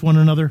dealing with one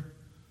another?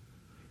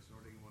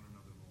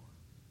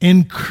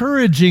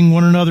 Encouraging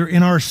one another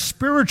in our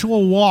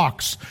spiritual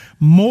walks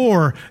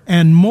more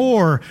and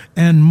more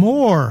and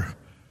more.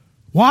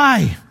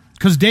 Why?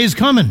 Because day's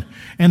coming.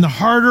 And the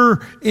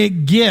harder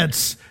it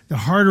gets, the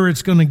harder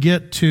it's going to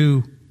get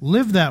to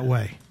live that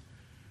way.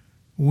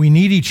 We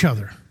need each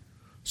other.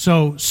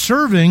 So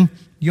serving,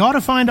 you ought to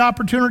find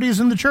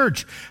opportunities in the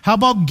church. How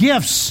about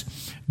gifts?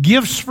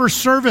 Gifts for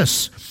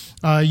service.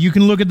 You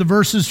can look at the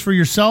verses for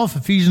yourself,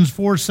 Ephesians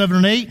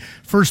 4:7-8,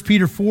 1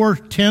 Peter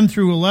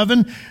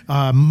 4:10-11.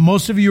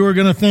 Most of you are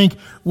going to think,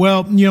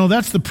 well,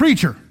 that's the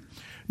preacher.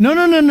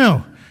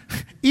 No.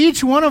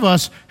 Each one of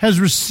us has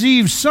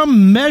received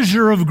some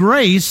measure of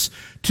grace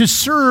to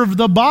serve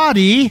the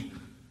body,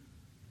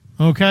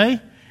 okay?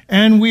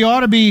 And we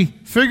ought to be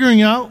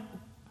figuring out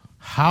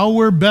how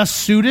we're best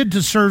suited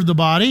to serve the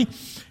body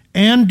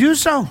and do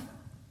so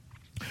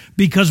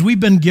because we've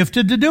been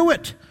gifted to do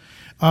it.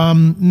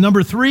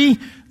 Number 3,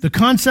 the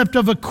concept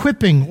of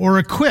equipping or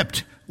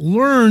equipped,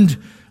 learn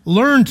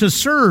to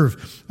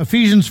serve.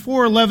 Ephesians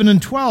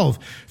 4:11-12.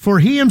 For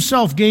he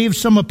himself gave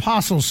some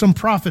apostles, some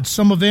prophets,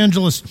 some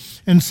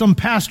evangelists, and some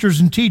pastors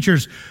and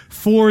teachers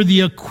for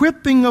the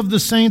equipping of the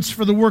saints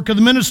for the work of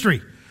the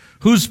ministry.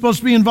 Who's supposed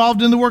to be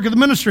involved in the work of the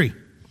ministry?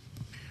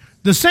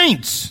 The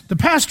saints. The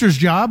pastor's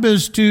job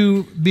is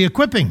to be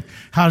equipping.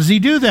 How does he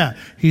do that?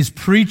 He's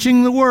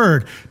preaching the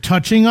word,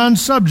 touching on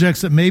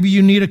subjects that maybe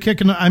you need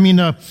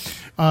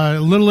a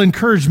little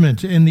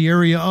encouragement in the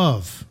area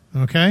of.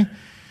 Okay?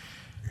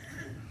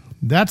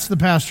 That's the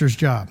pastor's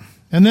job.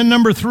 And then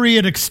number 3,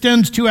 it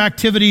extends to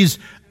activities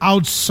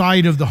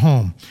outside of the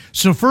home.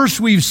 So first,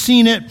 we've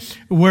seen it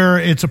where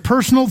it's a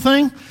personal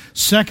thing.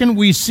 Second,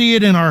 we see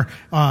it in our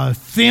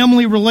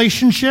family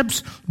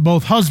relationships,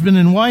 both husband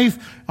and wife,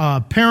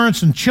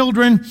 parents and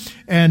children.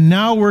 And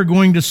now we're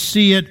going to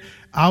see it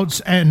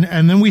out,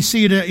 and then we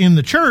see it in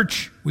the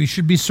church. We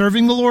should be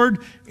serving the Lord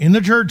in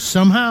the church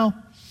somehow.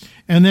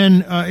 And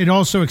then it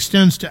also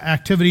extends to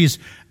activities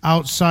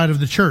outside of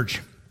the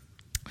church.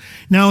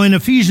 Now, in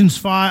Ephesians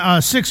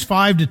 6,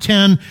 5 to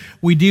 10,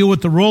 we deal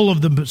with the role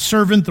of the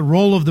servant, the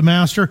role of the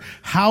master.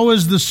 How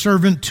is the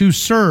servant to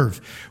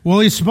serve? Well,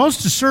 he's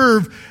supposed to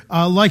serve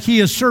like he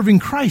is serving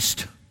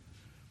Christ.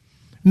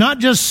 Not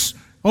just,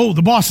 oh,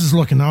 the boss is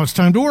looking, now it's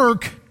time to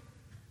work.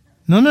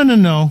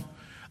 No.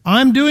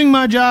 I'm doing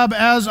my job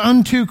as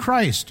unto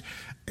Christ.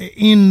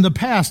 In the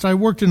past, I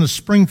worked in a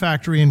spring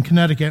factory in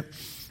Connecticut.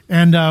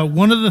 And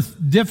one of the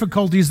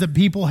difficulties that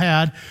people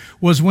had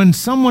was when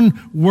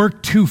someone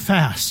worked too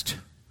fast.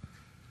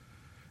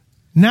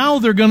 Now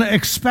they're going to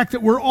expect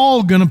that we're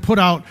all going to put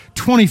out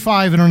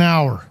 25 in an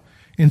hour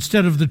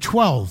instead of the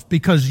 12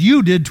 because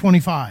you did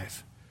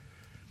 25.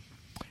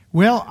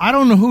 Well, I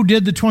don't know who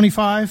did the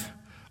 25.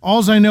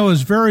 All I know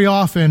is very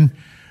often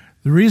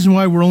the reason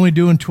why we're only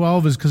doing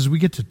 12 is because we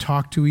get to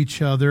talk to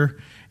each other.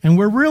 And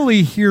we're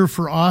really here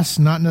for us,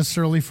 not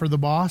necessarily for the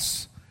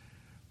boss.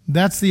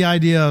 That's the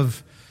idea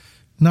of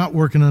not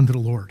working unto the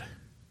Lord.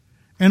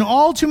 And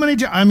all too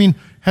many,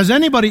 has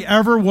anybody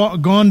ever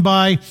gone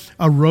by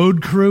a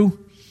road crew?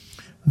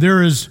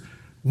 There is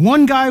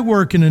one guy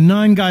working and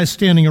 9 guys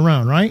standing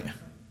around, right?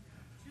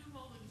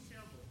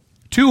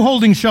 2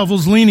 holding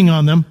shovels leaning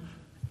on them.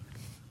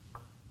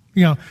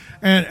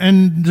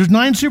 And there's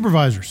 9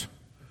 supervisors.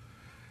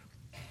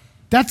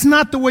 That's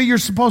not the way you're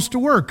supposed to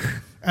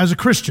work as a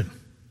Christian.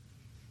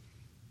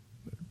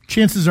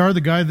 Chances are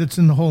the guy that's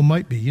in the hole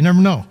might be. You never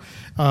know.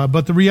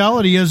 But the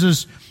reality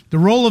is the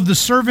role of the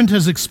servant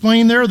is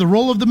explained there. The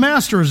role of the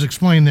master is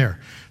explained there.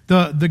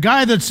 The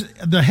guy that's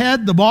the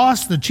head, the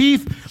boss, the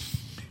chief,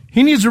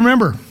 he needs to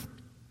remember,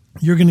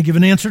 you're going to give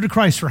an answer to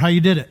Christ for how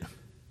you did it.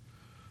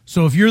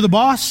 So if you're the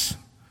boss,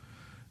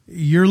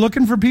 you're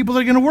looking for people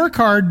that are going to work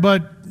hard,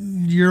 but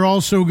you're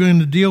also going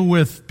to deal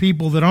with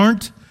people that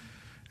aren't.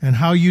 And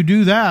how you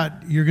do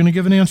that, you're going to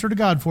give an answer to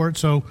God for it.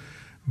 So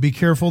be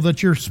careful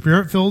that you're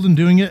spirit-filled and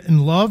doing it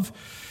in love.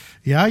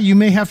 Yeah, you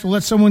may have to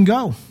let someone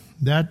go.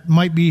 That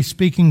might be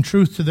speaking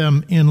truth to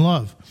them in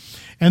love.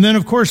 And then,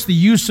 of course, the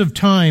use of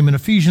time. In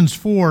Ephesians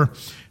 4,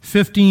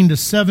 15 to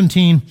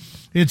 17,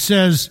 it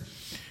says,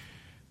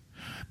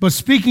 "But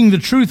speaking the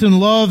truth in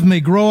love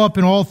may grow up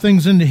in all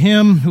things into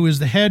him who is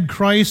the head,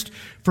 Christ,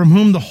 from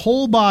whom the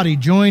whole body,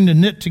 joined and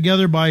knit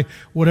together by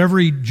what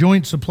every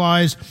joint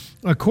supplies,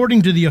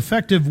 according to the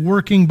effective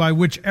working by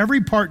which every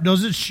part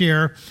does its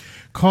share,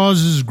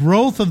 causes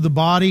growth of the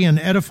body and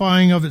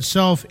edifying of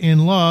itself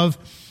in love.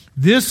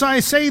 This I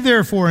say,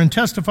 therefore, and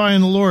testify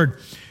in the Lord,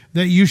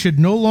 that you should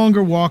no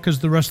longer walk as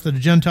the rest of the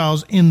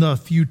Gentiles in the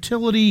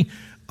futility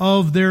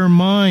of their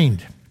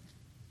mind."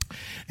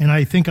 And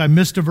I think I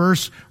missed a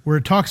verse where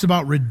it talks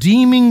about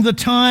redeeming the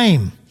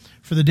time,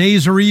 for the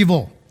days are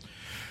evil.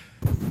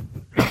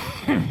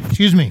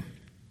 Excuse me.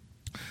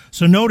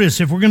 So notice,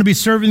 if we're going to be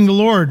serving the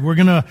Lord, we're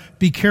going to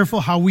be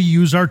careful how we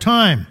use our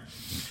time.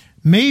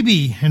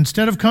 Maybe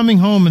instead of coming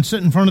home and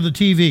sitting in front of the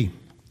TV,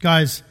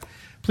 guys,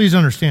 please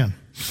understand,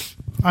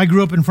 I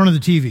grew up in front of the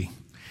TV.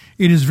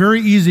 It is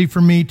very easy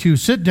for me to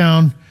sit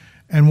down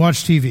and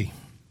watch TV.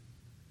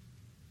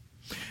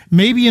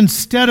 Maybe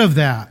instead of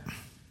that,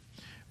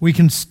 we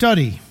can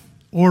study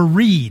or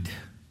read.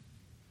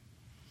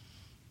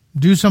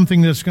 Do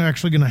something that's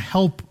actually going to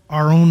help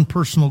our own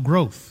personal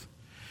growth.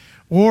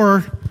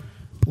 Or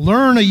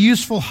learn a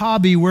useful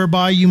hobby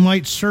whereby you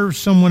might serve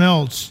someone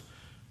else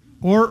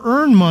or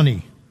earn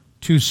money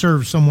to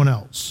serve someone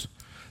else.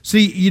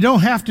 See, you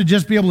don't have to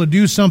just be able to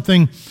do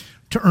something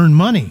to earn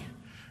money.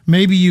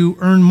 Maybe you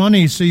earn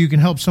money so you can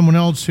help someone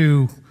else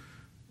who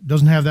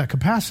doesn't have that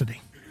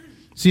capacity.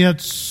 See,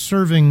 that's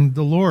serving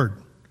the Lord.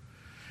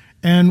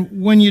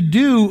 And when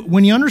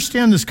you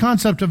understand this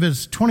concept of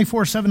his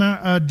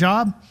 24/7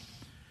 job,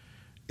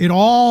 it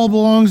all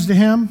belongs to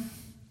him.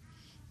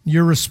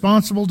 You're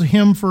responsible to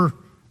him for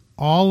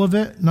all of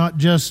it, not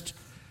just,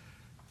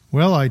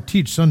 well, I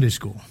teach Sunday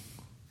school.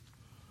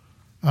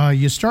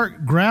 You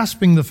start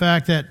grasping the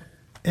fact that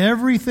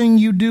everything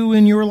you do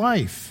in your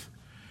life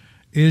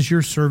is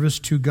your service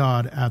to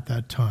God at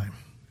that time.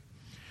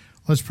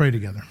 Let's pray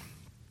together.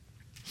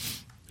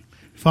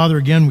 Father,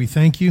 again, we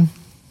thank you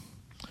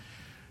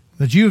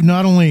that you have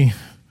not only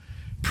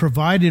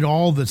provided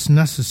all that's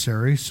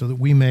necessary so that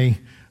we may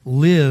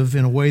live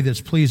in a way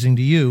that's pleasing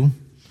to you,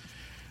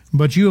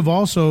 but you have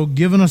also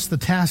given us the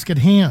task at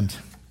hand.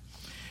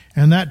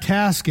 And that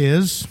task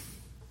is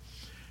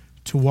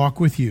to walk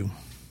with you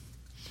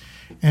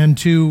and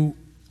to,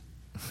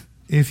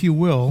 if you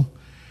will,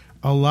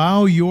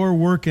 allow your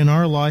work in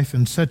our life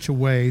in such a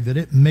way that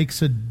it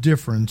makes a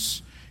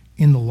difference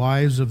in the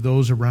lives of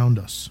those around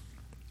us,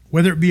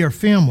 whether it be our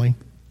family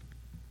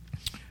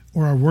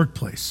or our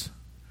workplace.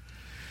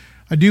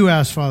 I do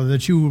ask, Father,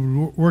 that you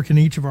would work in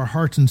each of our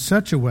hearts in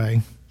such a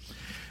way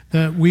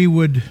that we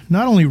would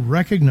not only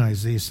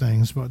recognize these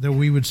things, but that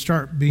we would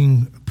start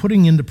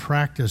putting into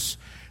practice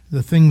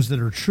the things that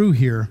are true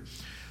here,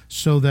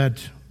 so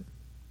that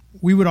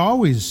we would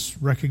always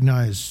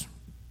recognize,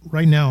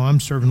 right now I'm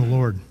serving the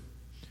Lord.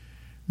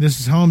 This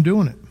is how I'm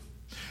doing it.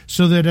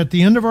 So that at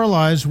the end of our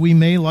lives, we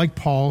may, like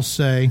Paul,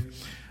 say,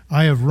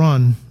 I have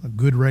run a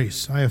good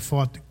race. I have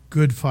fought the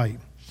good fight.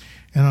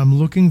 And I'm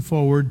looking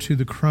forward to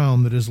the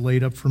crown that is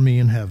laid up for me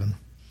in heaven.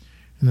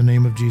 In the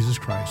name of Jesus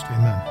Christ,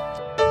 amen.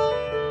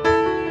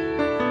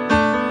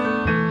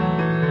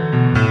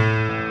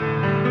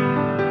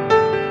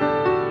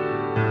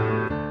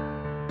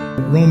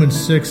 Romans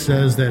 6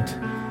 says that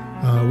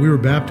we were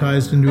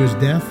baptized into his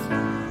death,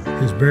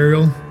 his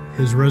burial,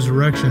 his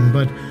resurrection,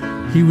 but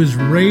he was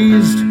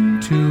raised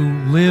to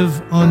live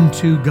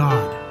unto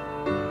God.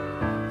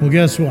 Well,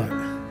 guess what?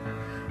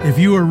 If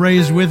you were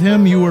raised with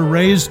him, you were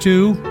raised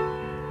to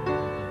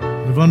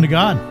live unto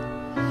God.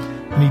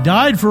 And he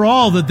died for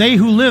all, that they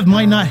who live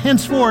might not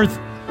henceforth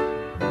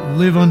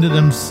live unto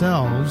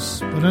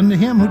themselves, but unto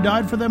him who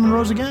died for them and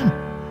rose again.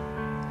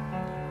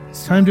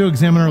 It's time to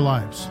examine our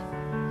lives.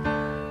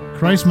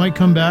 Christ might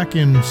come back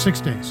in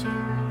 6 days.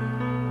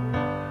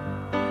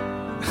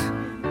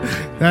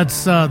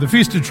 That's the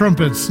Feast of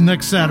Trumpets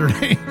next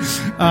Saturday.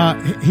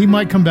 He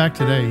might come back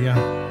today, yeah.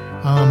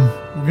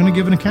 We're going to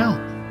give an account.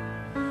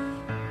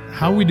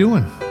 How are we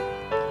doing?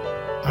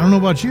 I don't know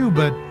about you,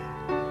 but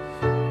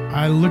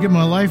I look at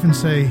my life and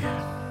say,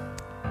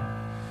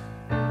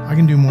 I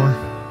can do more.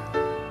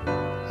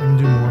 I can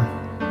do more.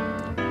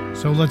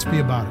 So let's be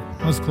about it.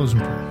 Let's close in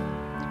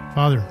prayer.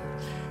 Father,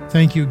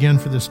 thank you again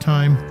for this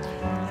time,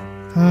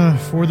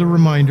 for the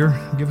reminder.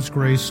 Give us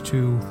grace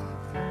to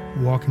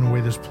walk in a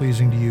way that's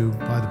pleasing to you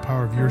by the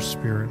power of your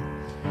Spirit.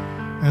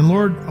 And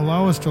Lord,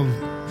 allow us to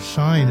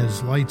shine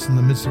as lights in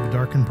the midst of a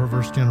dark and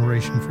perverse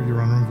generation for your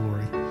honor and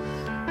glory.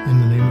 In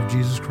the name of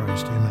Jesus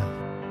Christ, amen.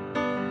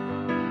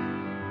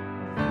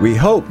 We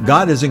hope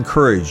God has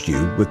encouraged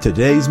you with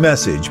today's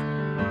message.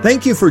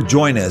 Thank you for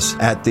joining us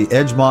at the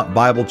Edgemont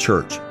Bible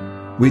Church.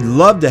 We'd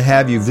love to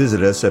have you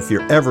visit us if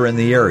you're ever in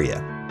the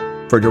area.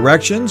 For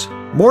directions,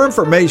 more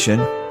information,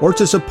 or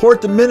to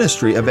support the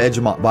ministry of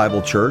Edgemont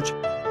Bible Church,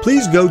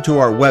 please go to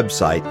our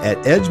website at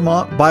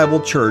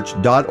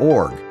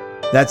edgemontbiblechurch.org.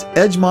 That's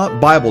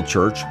Edgemont Bible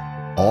Church,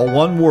 all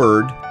one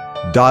word,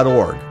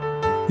 .org.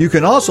 You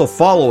can also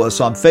follow us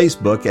on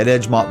Facebook at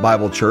Edgemont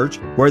Bible Church,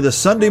 where the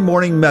Sunday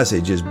morning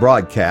message is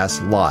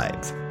broadcast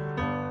live.